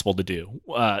impossible to do.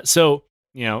 So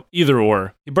you know, either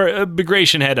or,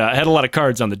 Bagration had a lot of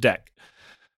cards on the deck.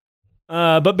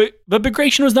 But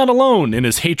Bagration was not alone in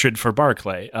his hatred for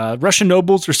Barclay. Russian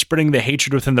nobles were spreading the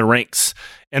hatred within the ranks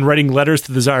and writing letters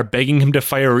to the Tsar begging him to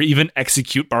fire or even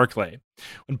execute Barclay.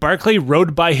 When Barclay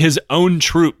rode by his own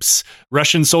troops,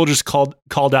 Russian soldiers called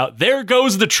out, "There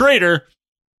goes the traitor!"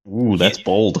 Ooh, that's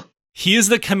bold. He is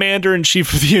the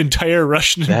commander-in-chief of the entire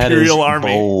Russian Imperial Army.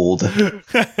 Bold.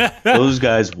 Those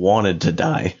guys wanted to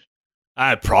die.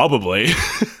 Probably.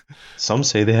 Some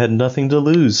say they had nothing to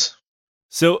lose.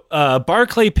 So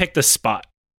Barclay picked a spot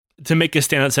to make a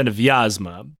stand outside of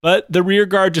Vyazma, but the rear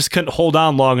guard just couldn't hold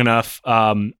on long enough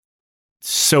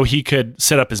so he could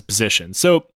set up his position.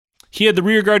 So he had the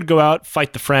rear guard go out,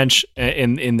 fight the French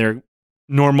in their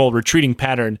normal retreating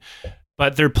pattern,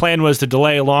 but their plan was to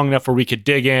delay long enough where we could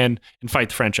dig in and fight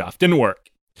the French off. Didn't work.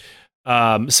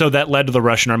 So that led to the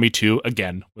Russian army to,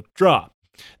 again, withdraw.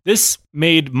 This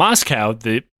made Moscow,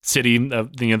 the city,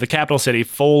 the capital city,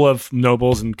 full of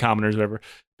nobles and commoners, whatever,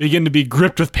 begin to be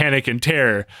gripped with panic and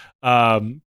terror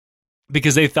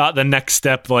because they thought the next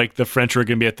step, like the French were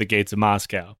going to be at the gates of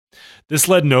Moscow. This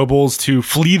led nobles to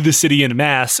flee the city en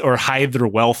masse or hide their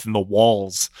wealth in the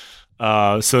walls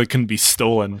so it couldn't be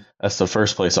stolen. That's the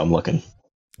first place I'm looking.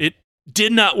 It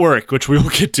did not work, which we will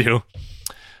get to.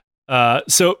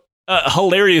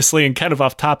 Hilariously and kind of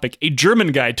off topic, a German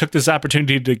guy took this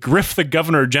opportunity to grift the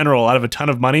governor general out of a ton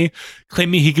of money,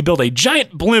 claiming he could build a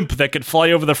giant blimp that could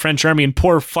fly over the French army and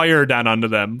pour fire down onto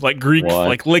them, like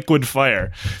like liquid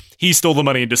fire. He stole the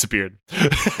money and disappeared.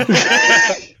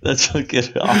 That's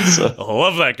fucking awesome. I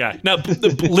love that guy. Now, the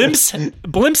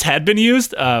blimps had been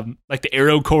used, like the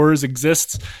Aerocorps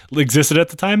existed at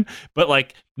the time, but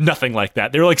like nothing like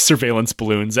that. They were like surveillance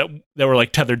balloons that were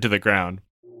like tethered to the ground.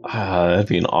 That'd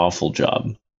be an awful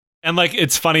job. And like,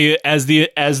 it's funny as the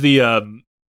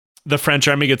French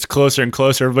army gets closer and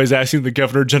closer, everybody's asking the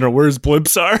governor general where his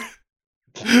blimps are.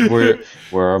 Where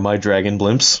are my dragon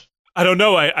blimps? I don't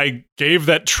know. I gave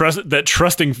that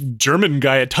trusting German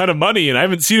guy a ton of money, and I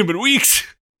haven't seen him in weeks.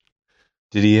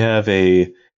 Did he have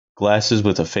a glasses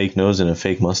with a fake nose and a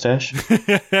fake mustache?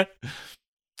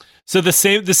 So the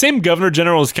same governor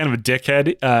general is kind of a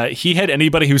dickhead. He had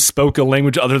anybody who spoke a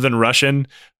language other than Russian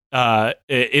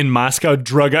in Moscow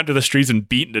drug out to the streets and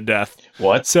beaten to death.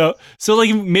 What? So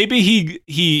like maybe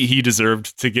he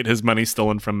deserved to get his money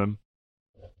stolen from him.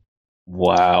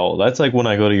 Wow, that's like when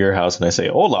I go to your house and I say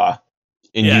 "Hola,"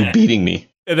 and you beating me.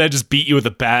 and then just beat you with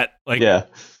a bat, like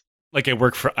I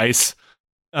work for ICE.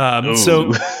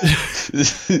 So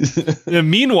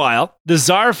meanwhile, the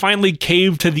Tsar finally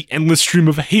caved to the endless stream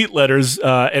of hate letters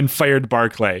and fired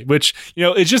Barclay, which,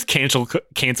 it's just cancel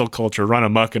culture run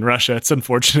amok in Russia. It's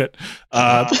unfortunate.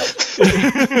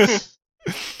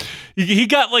 He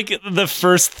got like the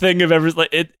first thing of ever.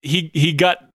 He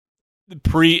got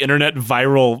pre-internet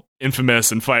viral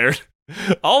infamous and fired.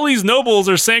 All these nobles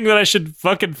are saying that I should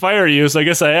fucking fire you, so I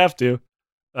guess I have to.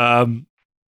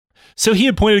 So he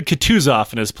appointed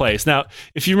Kutuzov in his place. Now,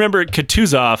 if you remember,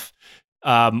 Kutuzov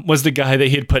was the guy that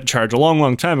he had put in charge a long,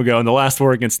 long time ago in the last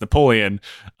war against Napoleon.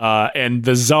 And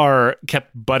the Tsar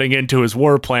kept butting into his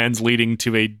war plans, leading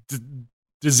to a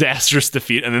disastrous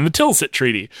defeat and then the Tilsit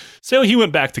Treaty. So he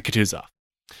went back to Kutuzov.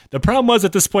 The problem was,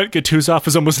 at this point, Kutuzov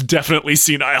was almost definitely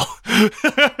senile.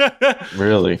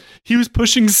 Really? He was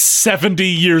pushing 70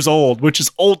 years old, which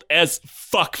is old as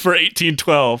fuck for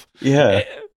 1812. Yeah.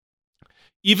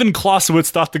 Even Clausewitz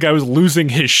thought the guy was losing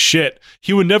his shit.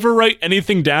 He would never write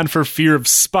anything down for fear of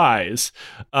spies.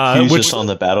 He was just on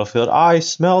the battlefield. I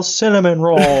smell cinnamon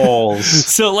rolls.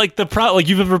 So, like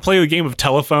you've ever played a game of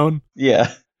telephone?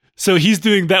 Yeah. So he's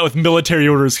doing that with military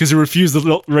orders because he refused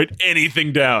to write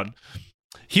anything down.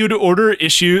 He would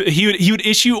He would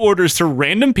issue orders to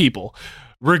random people,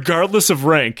 regardless of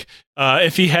rank.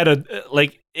 If he had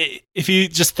if he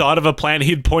just thought of a plan,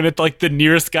 he'd point at like the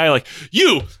nearest guy, like,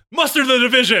 "You muster the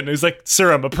division." He's like,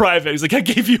 "Sir, I'm a private." He's like, "I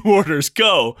gave you orders.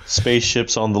 Go."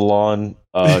 Spaceships on the lawn.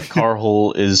 Car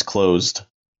hole is closed.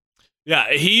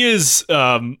 Yeah, he is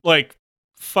like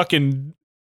fucking.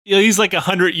 He's like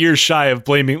 100 years shy of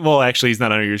blaming. Well, actually, he's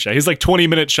not 100 years shy. He's like 20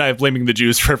 minutes shy of blaming the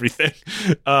Jews for everything.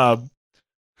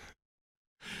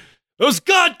 Those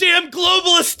goddamn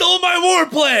globalists stole my war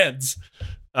plans.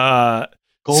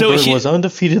 Goldberg was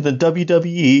undefeated in the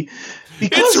WWE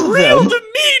because it's of real them. to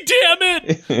me, damn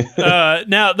it.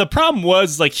 Now, the problem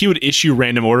was, like, he would issue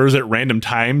random orders at random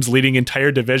times, leading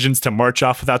entire divisions to march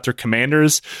off without their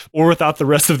commanders or without the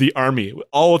rest of the army,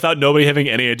 all without nobody having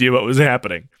any idea what was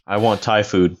happening. I want Thai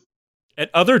food.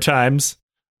 At other times,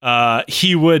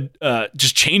 he would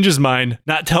just change his mind,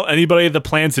 not tell anybody the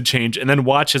plans had changed, and then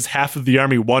watch as half of the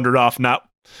army wandered off, not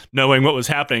knowing what was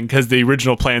happening because the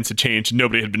original plans had changed and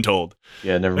nobody had been told.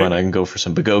 Yeah, never mind. I can go for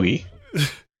some bulgogi.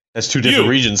 That's two different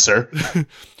regions, sir.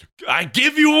 I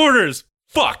give you orders.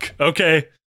 Fuck. Okay.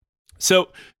 So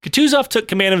Kutuzov took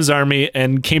command of his army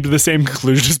and came to the same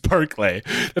conclusion as Barclay,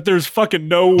 that there's fucking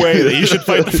no way that he should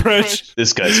fight the French.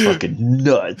 This guy's fucking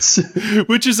nuts.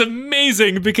 Which is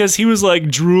amazing because he was like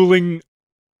drooling,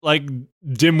 like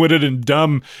dim-witted and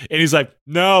dumb, and he's like,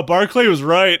 "No, Barclay was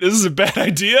right. This is a bad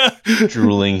idea."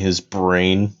 Drooling his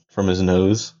brain from his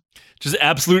nose. Just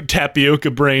absolute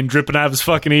tapioca brain dripping out of his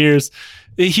fucking ears.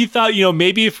 He thought,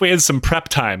 maybe if we had some prep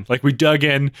time, like we dug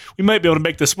in, we might be able to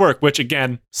make this work, which,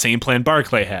 again, same plan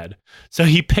Barclay had. So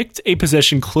he picked a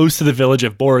position close to the village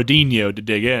of Borodino to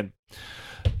dig in.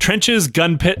 Trenches,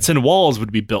 gun pits, and walls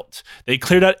would be built. They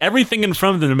cleared out everything in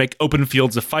front of them to make open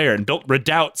fields of fire and built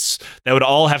redoubts that would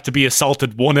all have to be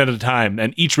assaulted one at a time,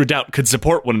 and each redoubt could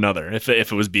support one another if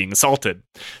it was being assaulted.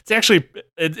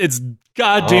 It's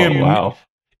goddamn... Oh, wow.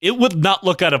 It would not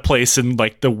look out of place in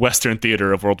like the Western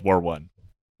theater of World War I.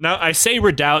 Now, I say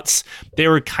redoubts, they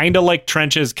were kind of like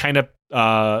trenches, kind of,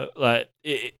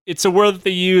 it's a word that they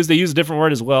use a different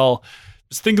word as well.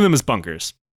 Just think of them as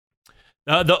bunkers.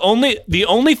 The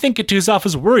only thing Kutuzov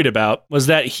was worried about was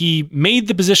that he made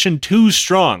the position too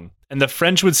strong, and the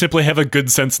French would simply have a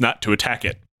good sense not to attack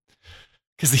it.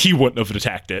 Because he wouldn't have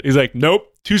attacked it. He's like, nope,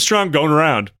 too strong going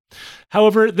around.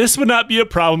 However, this would not be a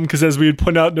problem because, as we would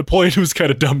point out, Napoleon was kind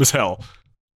of dumb as hell.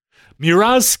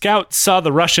 Murat's scouts saw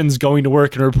the Russians going to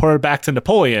work and reported back to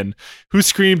Napoleon, who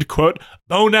screamed, quote,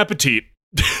 "Bon appetit."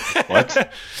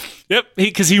 What? Yep,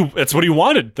 because that's what he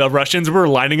wanted. The Russians were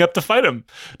lining up to fight him,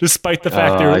 despite the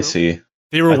fact I see.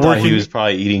 They were I thought working. He was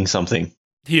probably eating something.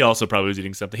 He also probably was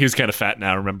eating something. He was kind of fat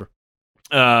now, remember?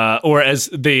 Or as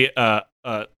they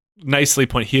nicely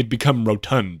point, he had become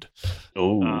rotund.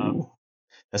 Oh,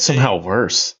 that's somehow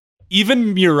worse.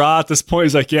 Even Murat at this point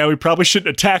is like, yeah, we probably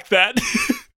shouldn't attack that.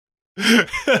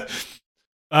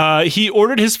 He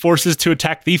ordered his forces to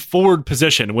attack the forward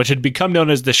position, which had become known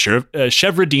as the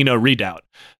Shevardino Redoubt.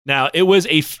 Now, it was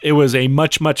a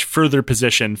much further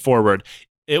position forward.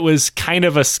 It was kind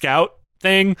of a scout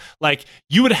thing. Like,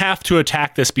 you would have to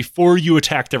attack this before you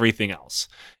attacked everything else.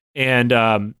 And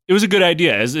it was a good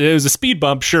idea. It was a speed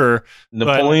bump, sure.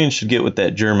 Napoleon should get with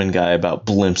that German guy about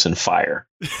blimps and fire.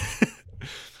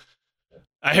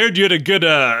 I heard you had a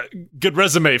good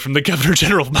resume from the Governor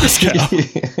General of Moscow.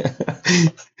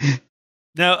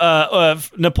 Now,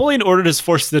 Napoleon ordered his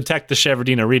forces to attack the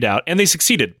Shevardina redoubt, and they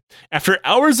succeeded. After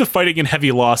hours of fighting and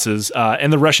heavy losses,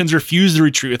 and the Russians refused to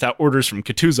retreat without orders from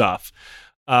Kutuzov.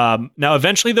 Now,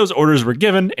 eventually those orders were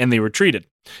given, and they retreated.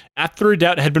 After the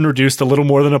redoubt had been reduced to little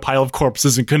more than a pile of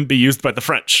corpses and couldn't be used by the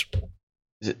French.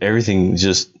 Everything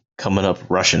just coming up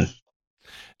Russian.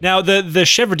 Now, the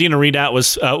Shevardina redoubt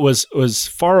was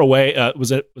far away.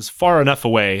 Was far enough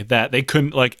away that they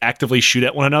couldn't like actively shoot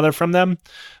at one another from them.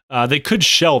 They could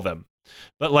shell them,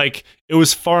 but like it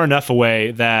was far enough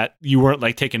away that you weren't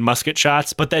like taking musket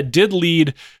shots. But that did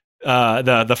lead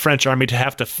the French army to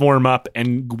have to form up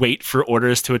and wait for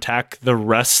orders to attack the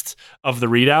rest of the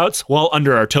redoubts while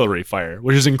under artillery fire,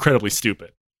 which is incredibly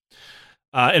stupid.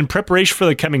 In preparation for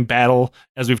the coming battle,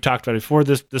 as we've talked about before,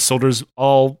 the soldiers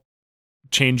all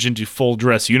changed into full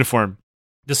dress uniform,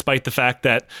 despite the fact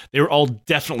that they were all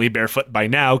definitely barefoot by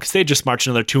now because they just marched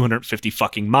another 250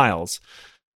 fucking miles.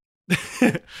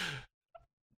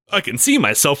 I can see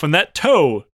myself in that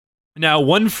toe. Now,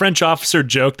 one French officer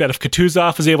joked that if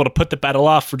Kutuzov was able to put the battle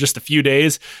off for just a few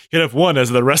days, he'd have won, as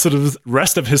the rest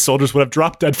of his soldiers would have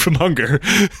dropped dead from hunger.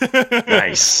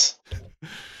 Nice.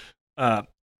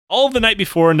 All of the night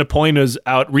before, Napoleon was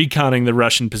out reconning the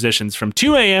Russian positions from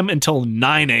 2 a.m. until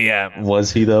 9 a.m.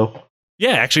 Was he, though?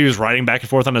 Yeah, actually, he was riding back and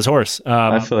forth on his horse.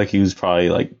 I feel like he was probably,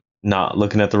 like, not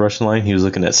looking at the Russian line. He was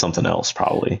looking at something else,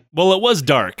 probably. Well, it was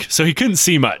dark, so he couldn't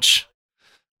see much.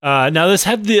 Now, this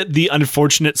had the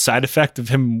unfortunate side effect of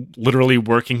him literally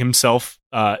working himself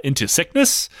into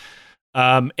sickness.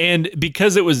 And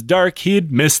because it was dark, he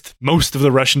had missed most of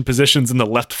the Russian positions in the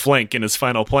left flank in his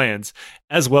final plans,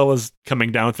 as well as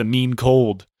coming down with a mean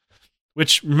cold.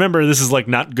 Which, remember, this is like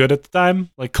not good at the time.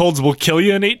 Like, colds will kill you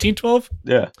in 1812.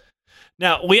 Yeah.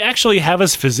 Now, we actually have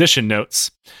his physician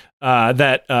notes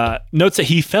that notes that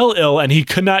he fell ill and he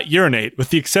could not urinate, with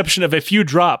the exception of a few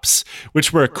drops,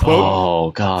 which were, quote,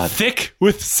 oh, God, thick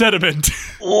with sediment.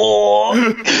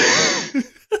 Oh.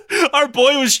 Our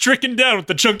boy was stricken down with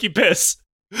the chunky piss.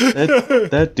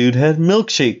 That dude had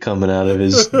milkshake coming out of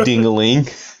his ding-a-ling.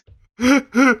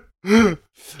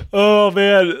 Oh,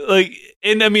 man. Like,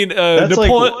 and I mean, that's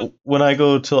like when I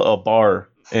go to a bar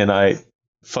and I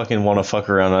fucking want to fuck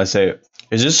around and I say,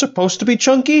 is this supposed to be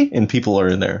chunky? And people are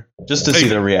in there just to see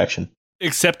their reaction.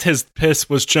 Except his piss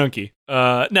was chunky.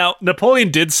 Now,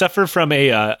 Napoleon did suffer from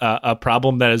a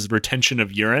problem that is retention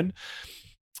of urine.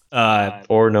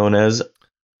 Or known as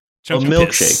chunky a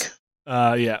milkshake.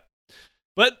 Yeah.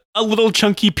 But a little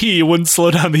chunky pee wouldn't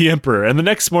slow down the emperor. And the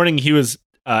next morning, he was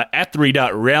at the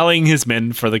redoubt rallying his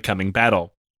men for the coming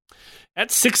battle.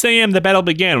 At 6 a.m., the battle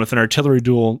began with an artillery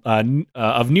duel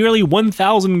of nearly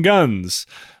 1,000 guns.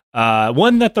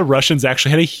 One that the Russians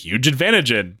actually had a huge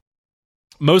advantage in.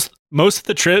 Most of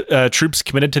the troops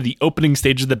committed to the opening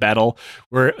stage of the battle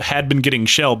had been getting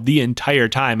shelled the entire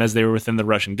time as they were within the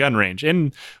Russian gun range,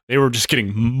 and they were just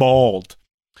getting mauled.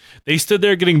 They stood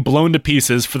there getting blown to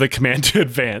pieces for the command to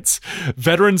advance.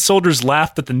 Veteran soldiers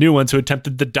laughed at the new ones who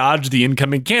attempted to dodge the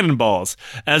incoming cannonballs.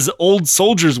 As old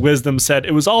soldiers' wisdom said,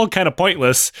 it was all kind of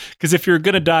pointless, because if you're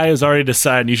going to die, it was already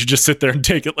decided, and you should just sit there and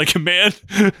take it like a man.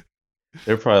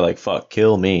 They're probably like, fuck,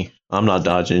 kill me. I'm not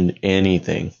dodging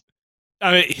anything.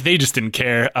 I mean, they just didn't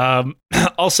care.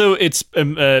 Also, it's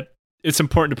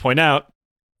important to point out,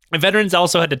 veterans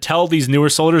also had to tell these newer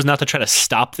soldiers not to try to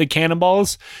stop the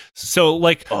cannonballs. So,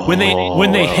 like when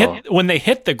they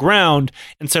hit the ground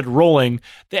and started rolling,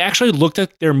 they actually looked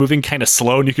like they were moving kind of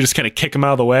slow, and you could just kind of kick them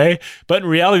out of the way. But in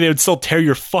reality, they would still tear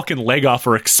your fucking leg off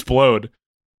or explode,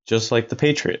 just like the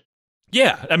Patriot.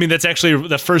 Yeah, I mean, that's actually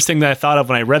the first thing that I thought of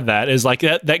when I read that, is like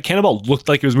that cannonball looked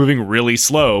like it was moving really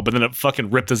slow, but then it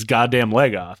fucking ripped his goddamn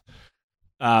leg off.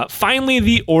 Finally,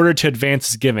 the order to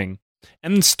advance is given,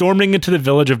 and then storming into the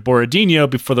village of Borodino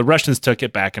before the Russians took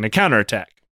it back in a counterattack.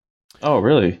 Oh,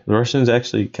 really? The Russians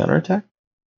actually counterattacked?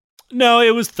 No,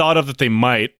 it was thought of that they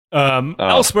might.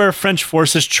 Elsewhere, French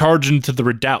forces charged into the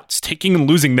redoubts, taking and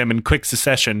losing them in quick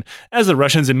succession, as the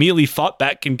Russians immediately fought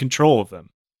back in control of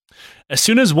them. As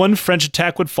soon as one French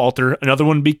attack would falter, another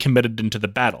one would be committed into the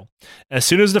battle. As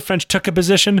soon as the French took a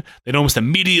position, they'd almost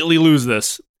immediately lose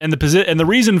this. And the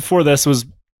reason for this was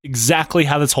exactly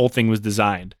how this whole thing was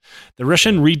designed. The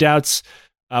Russian redoubts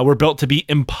were built to be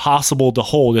impossible to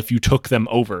hold if you took them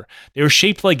over. They were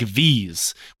shaped like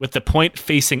V's, with the point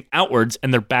facing outwards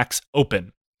and their backs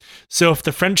open. So if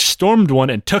the French stormed one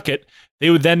and took it, they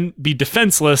would then be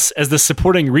defenseless as the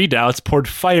supporting redoubts poured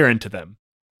fire into them.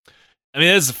 I mean,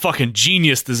 that's a fucking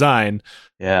genius design.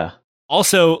 Yeah.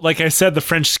 Also, like I said, the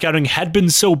French scouting had been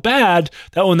so bad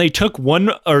that when they took one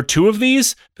or two of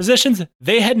these positions,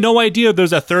 they had no idea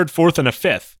there's a third, fourth, and a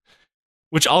fifth.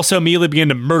 which also immediately began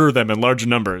to murder them in large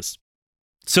numbers.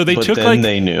 So they took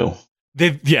they knew.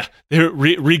 They were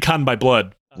recon by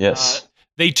blood. Yes.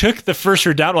 They took the first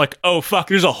redoubt like, oh fuck,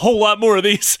 there's a whole lot more of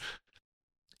these.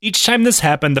 Each time this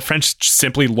happened, the French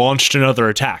simply launched another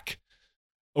attack.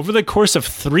 Over the course of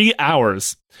 3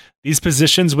 hours, these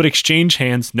positions would exchange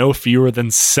hands no fewer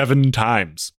than 7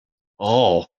 times.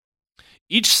 Oh.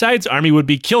 Each side's army would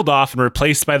be killed off and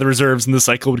replaced by the reserves, and the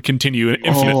cycle would continue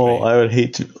infinitely. Oh, I would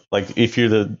hate to, like, if you're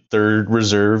the third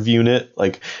reserve unit,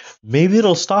 like, maybe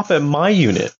it'll stop at my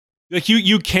unit. Like,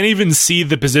 you can't even see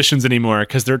the positions anymore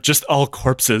because they're just all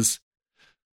corpses.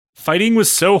 Fighting was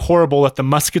so horrible that the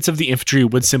muskets of the infantry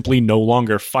would simply no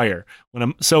longer fire.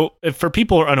 If for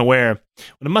people who are unaware,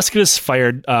 when a musket is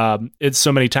fired, it's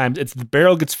so many times, the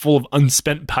barrel gets full of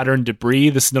unspent powder and debris.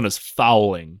 This is known as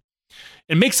fouling.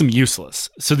 It makes them useless.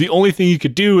 So the only thing you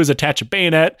could do is attach a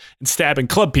bayonet and stab and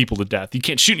club people to death. You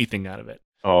can't shoot anything out of it.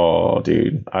 Oh,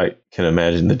 dude. I can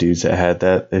imagine the dudes that had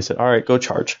that. They said, all right, go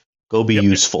charge. Go be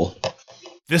useful.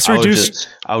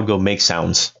 I would go make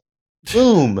sounds.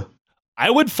 Boom. I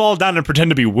would fall down and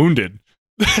pretend to be wounded.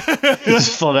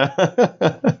 Just fall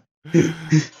down.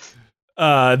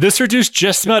 This reduced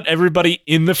just about everybody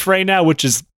in the fray now, which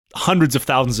is hundreds of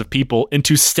thousands of people,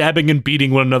 into stabbing and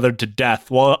beating one another to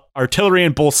death, while artillery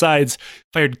on both sides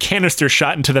fired canister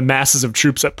shot into the masses of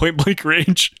troops at point blank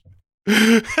range.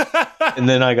 And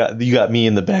then you got me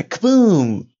in the back.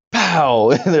 Boom.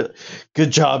 Pow.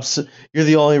 Good job. You're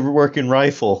the only working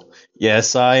rifle.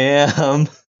 Yes, I am.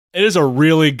 It is a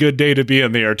really good day to be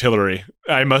in the artillery,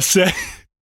 I must say.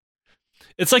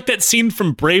 It's like that scene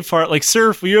from Braveheart, like,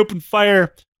 sir, if we open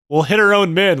fire, we'll hit our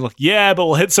own men. Like, yeah, but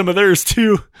we'll hit some of theirs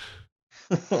too.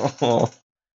 Oh,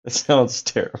 that sounds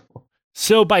terrible.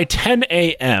 So by 10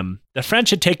 a.m., the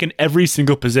French had taken every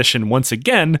single position once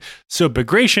again, so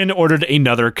Bagration ordered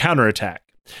another counterattack.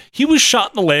 He was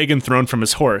shot in the leg and thrown from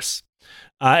his horse.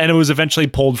 And it was eventually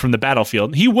pulled from the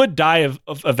battlefield. He would die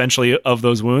eventually of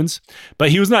those wounds, but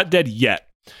he was not dead yet.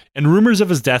 And rumors of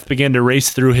his death began to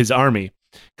race through his army,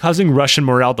 causing Russian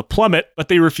morale to plummet, but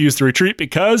they refused to retreat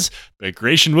because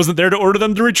Bagration wasn't there to order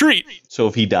them to retreat. So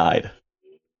if he died,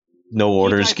 no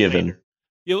orders given.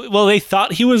 Well, they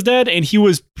thought he was dead, and he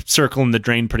was circling the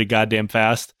drain pretty goddamn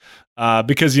fast.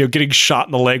 Because, getting shot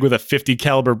in the leg with a 50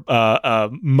 caliber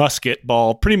musket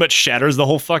ball pretty much shatters the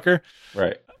whole fucker.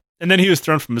 Right. And then he was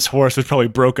thrown from his horse, which probably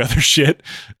broke other shit.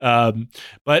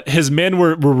 But his men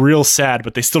were real sad,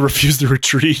 but they still refused to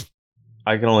retreat.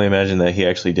 I can only imagine that he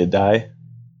actually did die,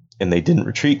 and they didn't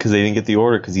retreat because they didn't get the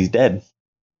order because he's dead.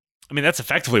 I mean, that's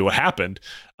effectively what happened.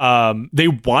 They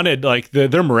wanted, like,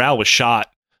 their morale was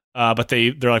shot, but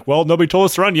they're like, well, nobody told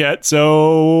us to run yet,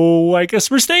 so I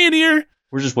guess we're staying here.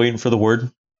 We're just waiting for the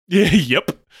word. Yeah, yep.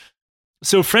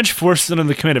 So French forces under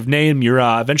the command of Ney and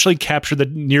Murat eventually captured the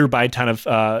nearby town of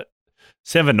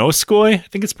Savanoskoye, I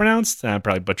think it's pronounced. I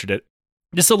probably butchered it.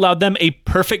 This allowed them a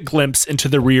perfect glimpse into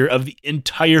the rear of the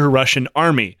entire Russian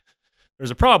army.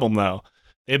 There's a problem, though.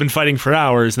 They've been fighting for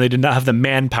hours, and they did not have the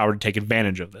manpower to take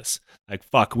advantage of this. Like,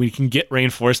 fuck, we can get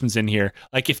reinforcements in here.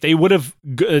 Like, if they would have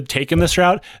taken this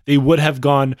route, they would have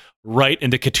gone right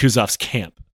into Kutuzov's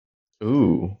camp.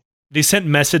 Ooh. They sent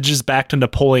messages back to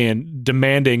Napoleon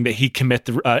demanding that he commit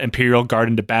the Imperial Guard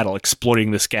into battle,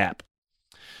 exploiting this gap.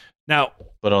 Now,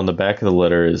 but on the back of the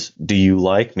letter is, do you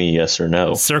like me, yes or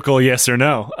no? Circle yes or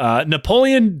no.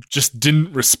 Napoleon just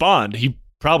didn't respond. He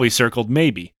probably circled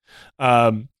maybe.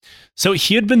 So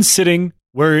he had been sitting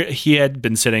where he had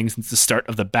been sitting since the start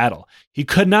of the battle. He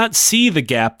could not see the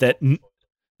gap that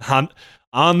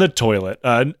on the toilet,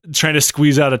 trying to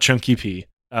squeeze out a chunky pee.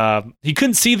 He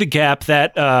couldn't see the gap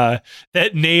that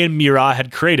Ney and Murat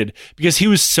had created because he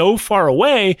was so far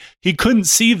away, he couldn't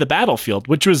see the battlefield,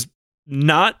 which was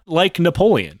not like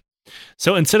Napoleon.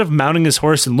 So instead of mounting his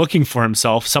horse and looking for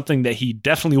himself, something that he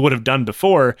definitely would have done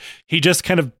before, he just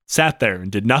kind of sat there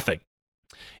and did nothing.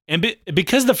 And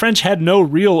because the French had no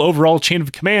real overall chain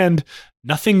of command,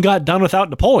 nothing got done without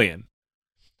Napoleon.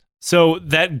 So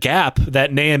that gap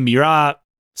that Ney and Murat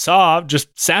saw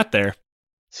just sat there.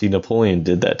 See, Napoleon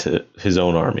did that to his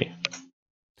own army.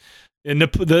 And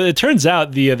it turns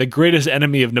out the greatest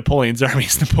enemy of Napoleon's army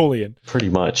is Napoleon. Pretty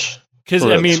much. Because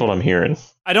that's what I'm hearing.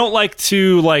 I don't like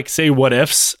to say what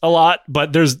ifs a lot,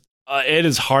 but it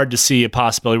is hard to see a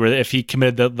possibility where if he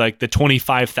committed the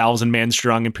 25,000 man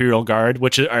strong Imperial Guard,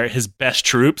 which are his best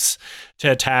troops,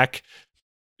 to attack,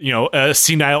 a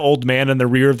senile old man in the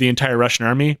rear of the entire Russian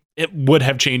army, it would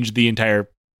have changed the entire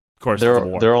course of the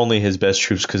war. They're only his best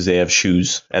troops because they have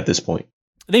shoes at this point.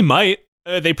 They might.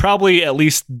 They probably at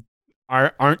least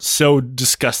aren't so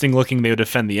disgusting looking they would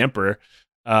defend the emperor,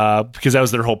 because that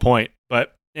was their whole point.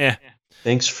 But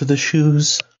Thanks for the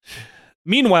shoes.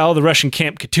 Meanwhile, the Russian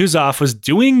camp Kutuzov was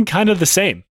doing kind of the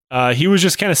same. He was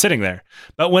just kind of sitting there.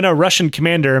 But when a Russian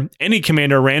commander, any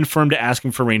commander, ran for him to ask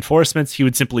him for reinforcements, he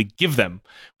would simply give them,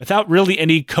 without really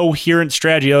any coherent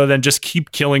strategy other than just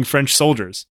keep killing French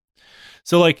soldiers.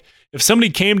 So, like, if somebody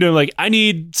came to him, like, I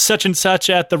need such and such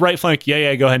at the right flank,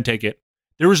 yeah, go ahead and take it.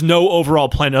 There was no overall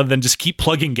plan other than just keep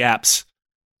plugging gaps.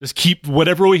 Just keep,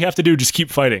 whatever we have to do, just keep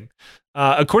fighting.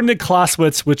 According to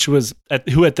Clausewitz,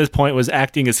 who at this point was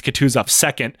acting as Kutuzov's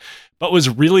second, but was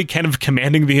really kind of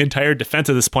commanding the entire defense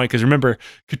at this point, because remember,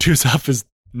 Kutuzov is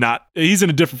not, he's in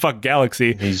a different fucking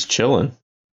galaxy. He's chilling.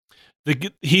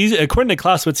 According to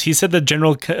Clausewitz, he said the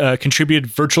general contributed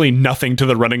virtually nothing to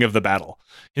the running of the battle.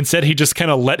 Instead, he just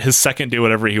kind of let his second do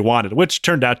whatever he wanted, which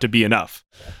turned out to be enough.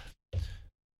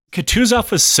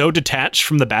 Kutuzov was so detached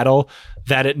from the battle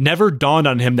that it never dawned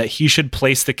on him that he should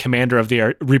replace the commander of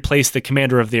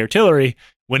the artillery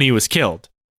when he was killed.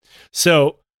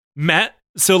 So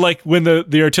like when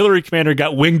the artillery commander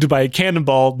got winged by a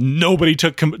cannonball, nobody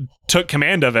took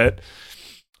command of it.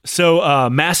 So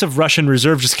massive Russian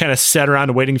reserve just kind of sat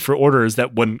around waiting for orders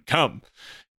that wouldn't come.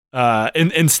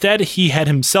 Instead, he had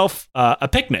himself a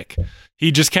picnic.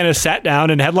 He just kind of sat down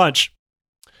and had lunch.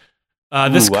 I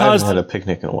haven't had a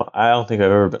picnic in a while. I don't think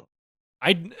I've ever been.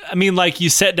 I mean, like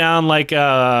you sit down like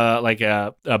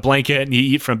a blanket and you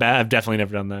eat from a bat. I've definitely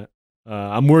never done that.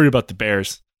 I'm worried about the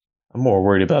bears. I'm more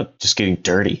worried about just getting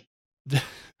dirty.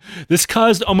 This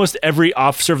caused almost every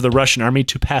officer of the Russian army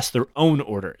to pass their own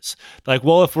orders. Like,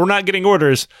 well, if we're not getting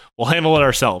orders, we'll handle it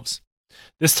ourselves.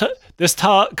 This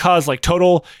caused like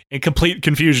total and complete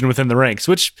confusion within the ranks,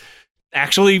 which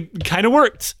actually kind of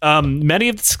worked. Many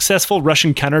of the successful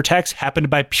Russian counterattacks happened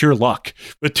by pure luck,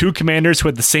 with two commanders who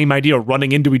had the same idea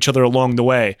running into each other along the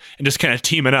way and just kind of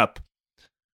teaming up.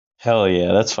 Hell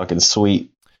yeah, that's fucking sweet.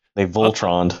 They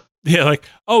Voltroned. Yeah, like,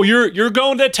 oh, you're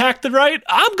going to attack the right?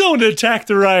 I'm going to attack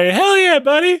the right. Hell yeah,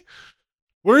 buddy.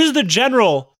 Where's the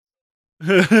general?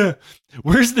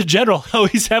 Where's the general? Oh,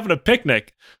 he's having a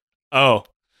picnic. Oh.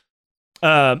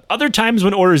 Other times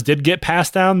when orders did get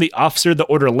passed down, the officer the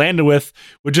order landed with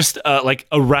would just like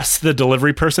arrest the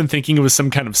delivery person, thinking it was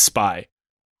some kind of spy.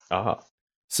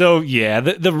 So yeah,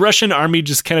 the Russian army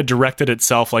just kind of directed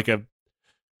itself like a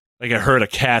herd of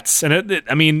cats, and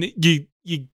I mean, you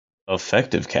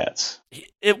effective cats.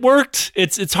 It worked.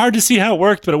 It's hard to see how it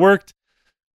worked, but it worked.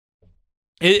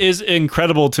 It is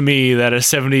incredible to me that a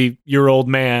 70-year-old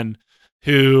man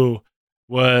who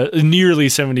was nearly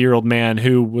 70-year-old man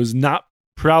who was not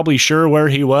probably sure where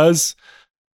he was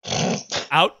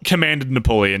out commanded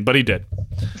Napoleon, but he did.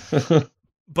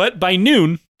 But by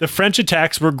noon, the French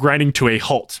attacks were grinding to a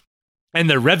halt, and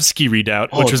the Revsky redoubt,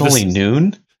 which was only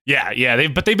noon. Yeah,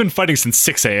 they've been fighting since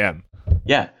 6 a.m.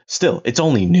 Yeah, still, it's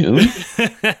only noon.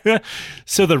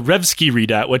 So the Revsky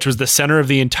redoubt, which was the center of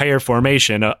the entire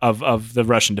formation of the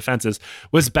Russian defenses,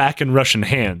 was back in Russian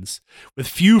hands. With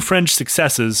few French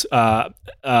successes,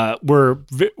 were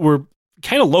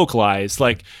kind of localized.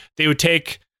 Like they would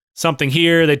take something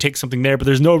here, they'd take something there, but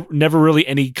there's never really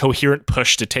any coherent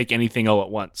push to take anything all at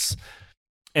once.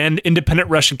 And independent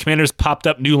Russian commanders popped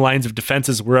up new lines of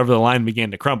defenses wherever the line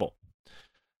began to crumble.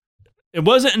 It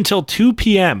wasn't until 2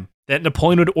 p.m. that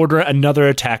Napoleon would order another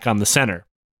attack on the center.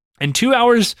 In 2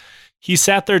 hours, he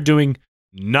sat there doing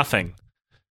nothing,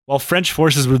 while French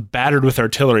forces were battered with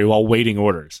artillery while waiting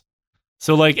orders.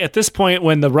 So, like, at this point,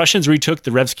 when the Russians retook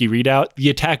the Revsky redoubt, the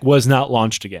attack was not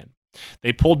launched again.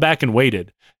 They pulled back and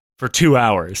waited for 2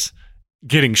 hours,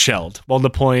 getting shelled, while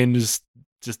Napoleon is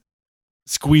just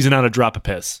squeezing out a drop of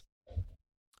piss.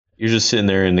 You're just sitting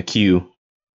there in the queue,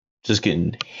 just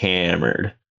getting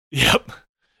hammered. Yep.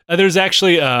 There's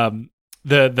actually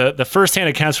the first-hand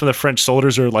accounts from the French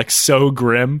soldiers are like so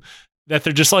grim that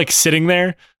they're just like sitting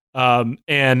there.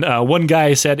 And one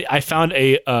guy said, I found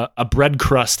a bread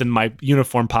crust in my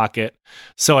uniform pocket,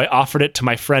 so I offered it to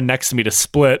my friend next to me to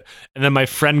split, and then my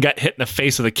friend got hit in the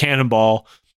face with a cannonball,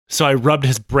 so I rubbed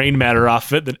his brain matter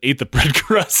off it, then ate the bread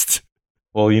crust.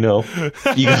 Well, you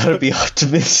gotta be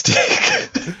optimistic.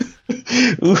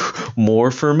 Ooh,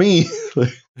 more for me.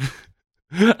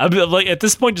 I'd be like, at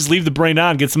this point, just leave the brain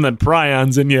on, get some of the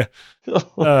prions in you.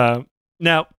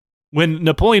 Now, when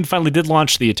Napoleon finally did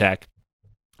launch the attack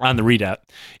on the redoubt,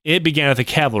 it began with a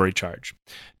cavalry charge.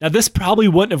 Now, this probably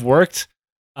wouldn't have worked,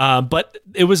 but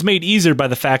it was made easier by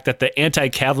the fact that the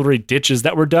anti-cavalry ditches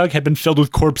that were dug had been filled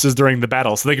with corpses during the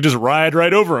battle, so they could just ride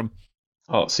right over them.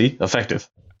 Oh, see? Effective.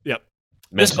 Yep.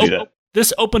 Meant to do that.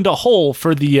 This opened a hole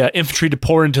for the infantry to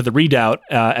pour into the redoubt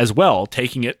as well,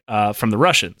 taking it from the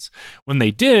Russians. When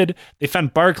they did, they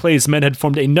found Barclay's men had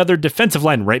formed another defensive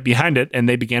line right behind it, and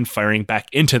they began firing back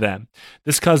into them.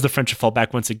 This caused the French to fall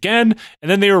back once again, and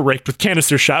then they were raked with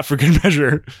canister shot for good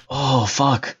measure. Oh,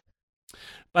 fuck.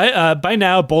 By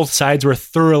now, both sides were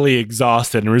thoroughly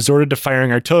exhausted and resorted to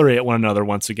firing artillery at one another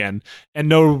once again, and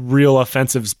no real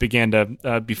offensives began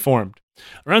to be formed.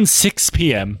 Around 6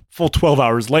 p.m., full 12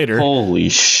 hours later, holy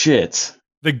shit,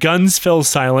 the guns fell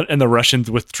silent and the Russians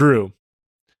withdrew.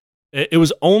 It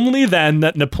was only then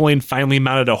that Napoleon finally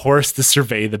mounted a horse to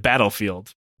survey the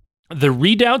battlefield. The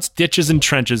redoubts, ditches, and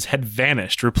trenches had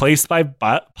vanished, replaced by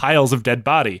piles of dead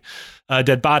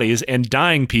bodies and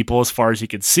dying people as far as he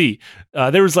could see.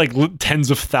 There was like tens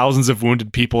of thousands of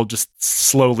wounded people just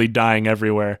slowly dying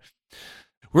everywhere.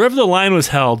 Wherever the line was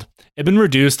held, it had been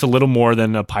reduced to little more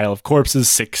than a pile of corpses,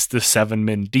 6 to 7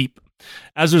 men deep.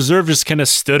 As reserve just kind of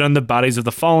stood on the bodies of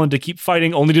the fallen to keep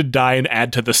fighting, only to die and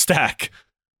add to the stack.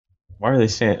 Why are they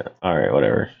saying? All right,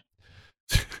 whatever.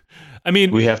 I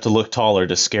mean, we have to look taller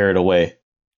to scare it away.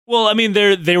 Well, I mean,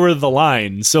 they were the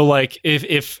line. So, like,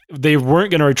 if they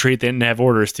weren't going to retreat, they didn't have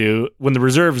orders to. When the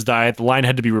reserves died, the line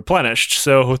had to be replenished.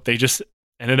 So they just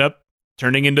ended up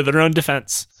turning into their own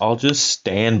defense. I'll just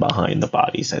stand behind the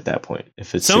bodies at that point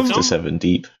if it's 6 to 7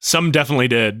 deep. Some definitely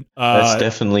did. That's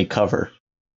definitely cover.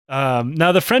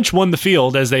 Now, the French won the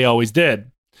field, as they always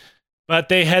did. But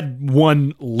they had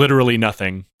won literally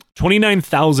nothing.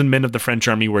 29,000 men of the French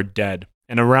army were dead,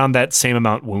 and around that same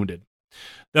amount wounded.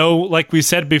 Though, like we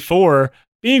said before,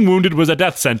 being wounded was a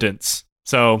death sentence.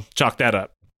 So, chalk that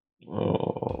up.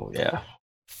 Oh, yeah.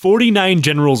 49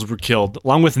 generals were killed,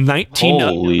 along with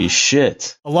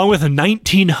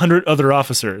 1,900 other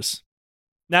officers.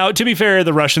 Now, to be fair,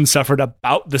 the Russians suffered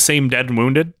about the same dead and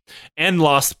wounded, and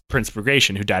lost Prince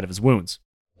Bagration, who died of his wounds.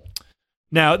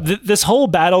 Now, this whole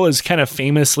battle is kind of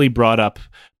famously brought up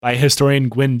by historian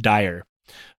Gwyn Dyer,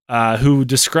 who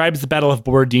describes the Battle of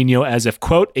Borodino as if,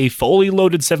 quote, a fully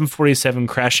loaded 747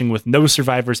 crashing with no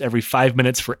survivors every 5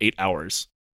 minutes for 8 hours.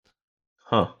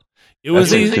 Huh.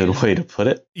 That's a good way to put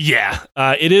it. Yeah.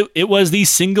 It was the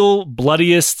single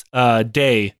bloodiest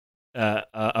day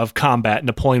of combat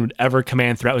Napoleon would ever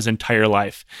command throughout his entire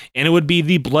life. And it would be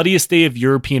the bloodiest day of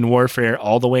European warfare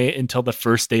all the way until the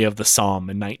first day of the Somme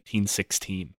in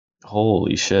 1916.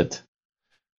 Holy shit.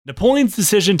 Napoleon's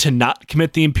decision to not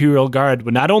commit the Imperial Guard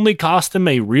would not only cost him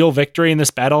a real victory in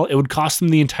this battle, it would cost him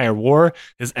the entire war,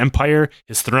 his empire,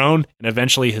 his throne, and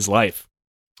eventually his life.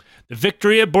 The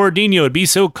victory at Borodino would be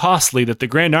so costly that the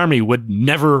Grand Army would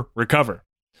never recover.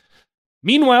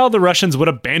 Meanwhile, the Russians would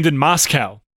abandon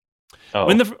Moscow. Oh.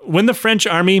 When the French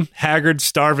army, haggard,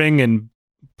 starving, and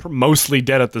mostly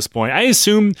dead at this point, I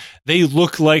assume they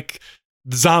look like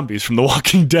zombies from The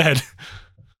Walking Dead.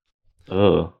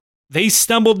 Oh. They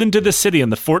stumbled into the city on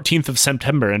the 14th of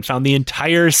September and found the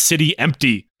entire city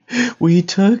empty. We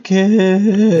took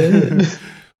it.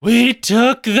 We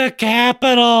took the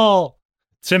capital.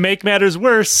 To make matters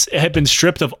worse, it had been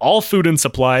stripped of all food and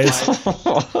supplies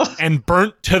and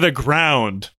burnt to the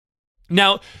ground.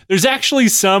 Now, there's actually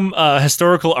some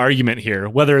historical argument here,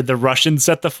 whether the Russians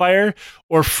set the fire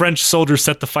or French soldiers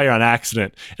set the fire on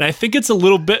accident. And I think it's a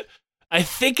little bit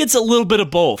of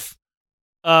both.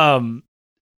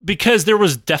 Because there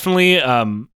was definitely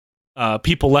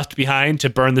people left behind to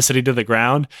burn the city to the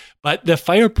ground, but the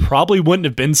fire probably wouldn't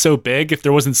have been so big if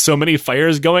there wasn't so many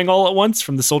fires going all at once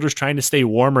from the soldiers trying to stay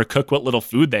warm or cook what little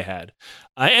food they had.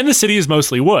 And the city is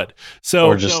mostly wood. So,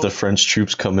 or just the French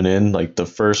troops coming in, like the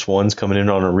first ones coming in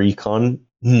on a recon,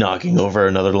 knocking over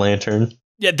another lantern.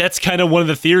 Yeah, that's kind of one of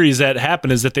the theories that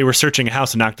happened, is that they were searching a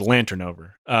house and knocked a lantern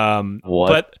over.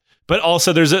 What? But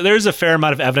also there's a fair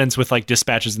amount of evidence with like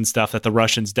dispatches and stuff that the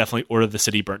Russians definitely ordered the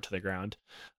city burnt to the ground.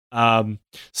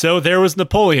 So there was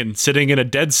Napoleon sitting in a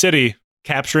dead city,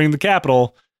 capturing the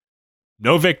capital.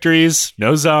 No victories,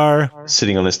 no czar.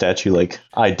 Sitting on a statue like,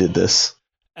 I did this.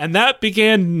 And that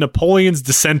began Napoleon's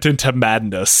descent into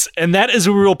madness. And that is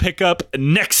where we'll pick up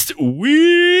next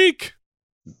week.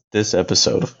 This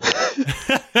episode.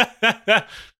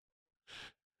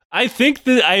 I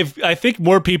think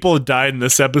more people died in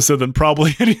this episode than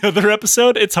probably any other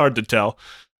episode. It's hard to tell.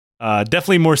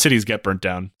 Definitely more cities get burnt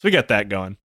down. So we got that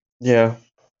going. Yeah,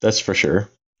 that's for sure.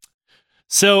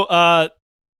 So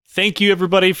thank you,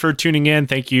 everybody, for tuning in.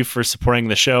 Thank you for supporting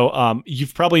the show.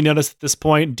 You've probably noticed at this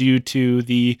point, due to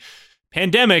the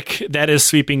pandemic that is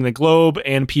sweeping the globe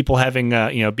and people having,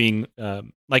 being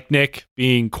like Nick,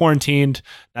 being quarantined,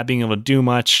 not being able to do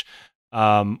much,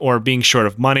 or being short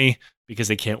of money because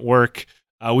they can't work.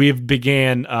 we've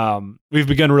begun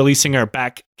releasing our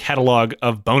back catalog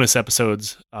of bonus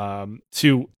episodes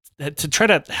to try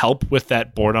to help with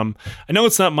that boredom. I know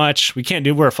it's not much.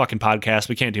 We're a fucking podcast.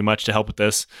 We can't do much to help with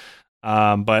this.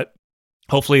 But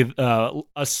hopefully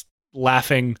us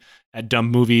laughing at dumb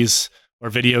movies or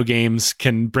video games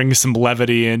can bring some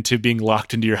levity into being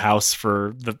locked into your house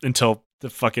until the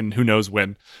fucking who knows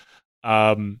when.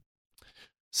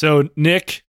 So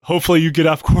Nick, hopefully you get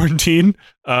off quarantine,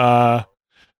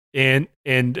 and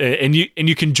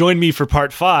you can join me for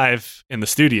part 5 in the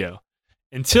studio.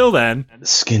 Until then,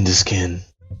 skin to skin.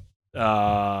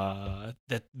 That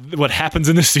what happens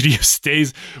in the studio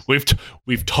stays.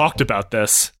 We've talked about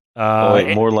this.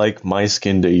 More like my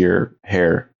skin to your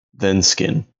hair than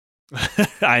skin.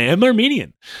 I am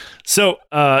Armenian, so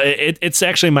it's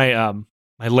actually my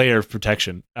layer of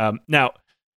protection. Now,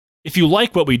 if you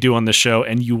like what we do on the show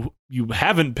and you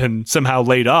haven't been somehow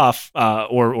laid off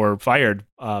or fired,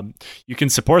 you can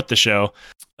support the show.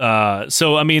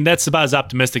 So I mean, that's about as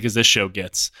optimistic as this show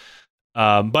gets.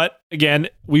 But again,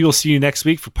 we will see you next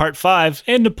week for part 5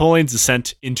 and Napoleon's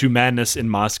Descent into Madness in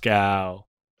Moscow.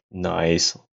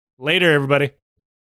 Nice. Later, everybody.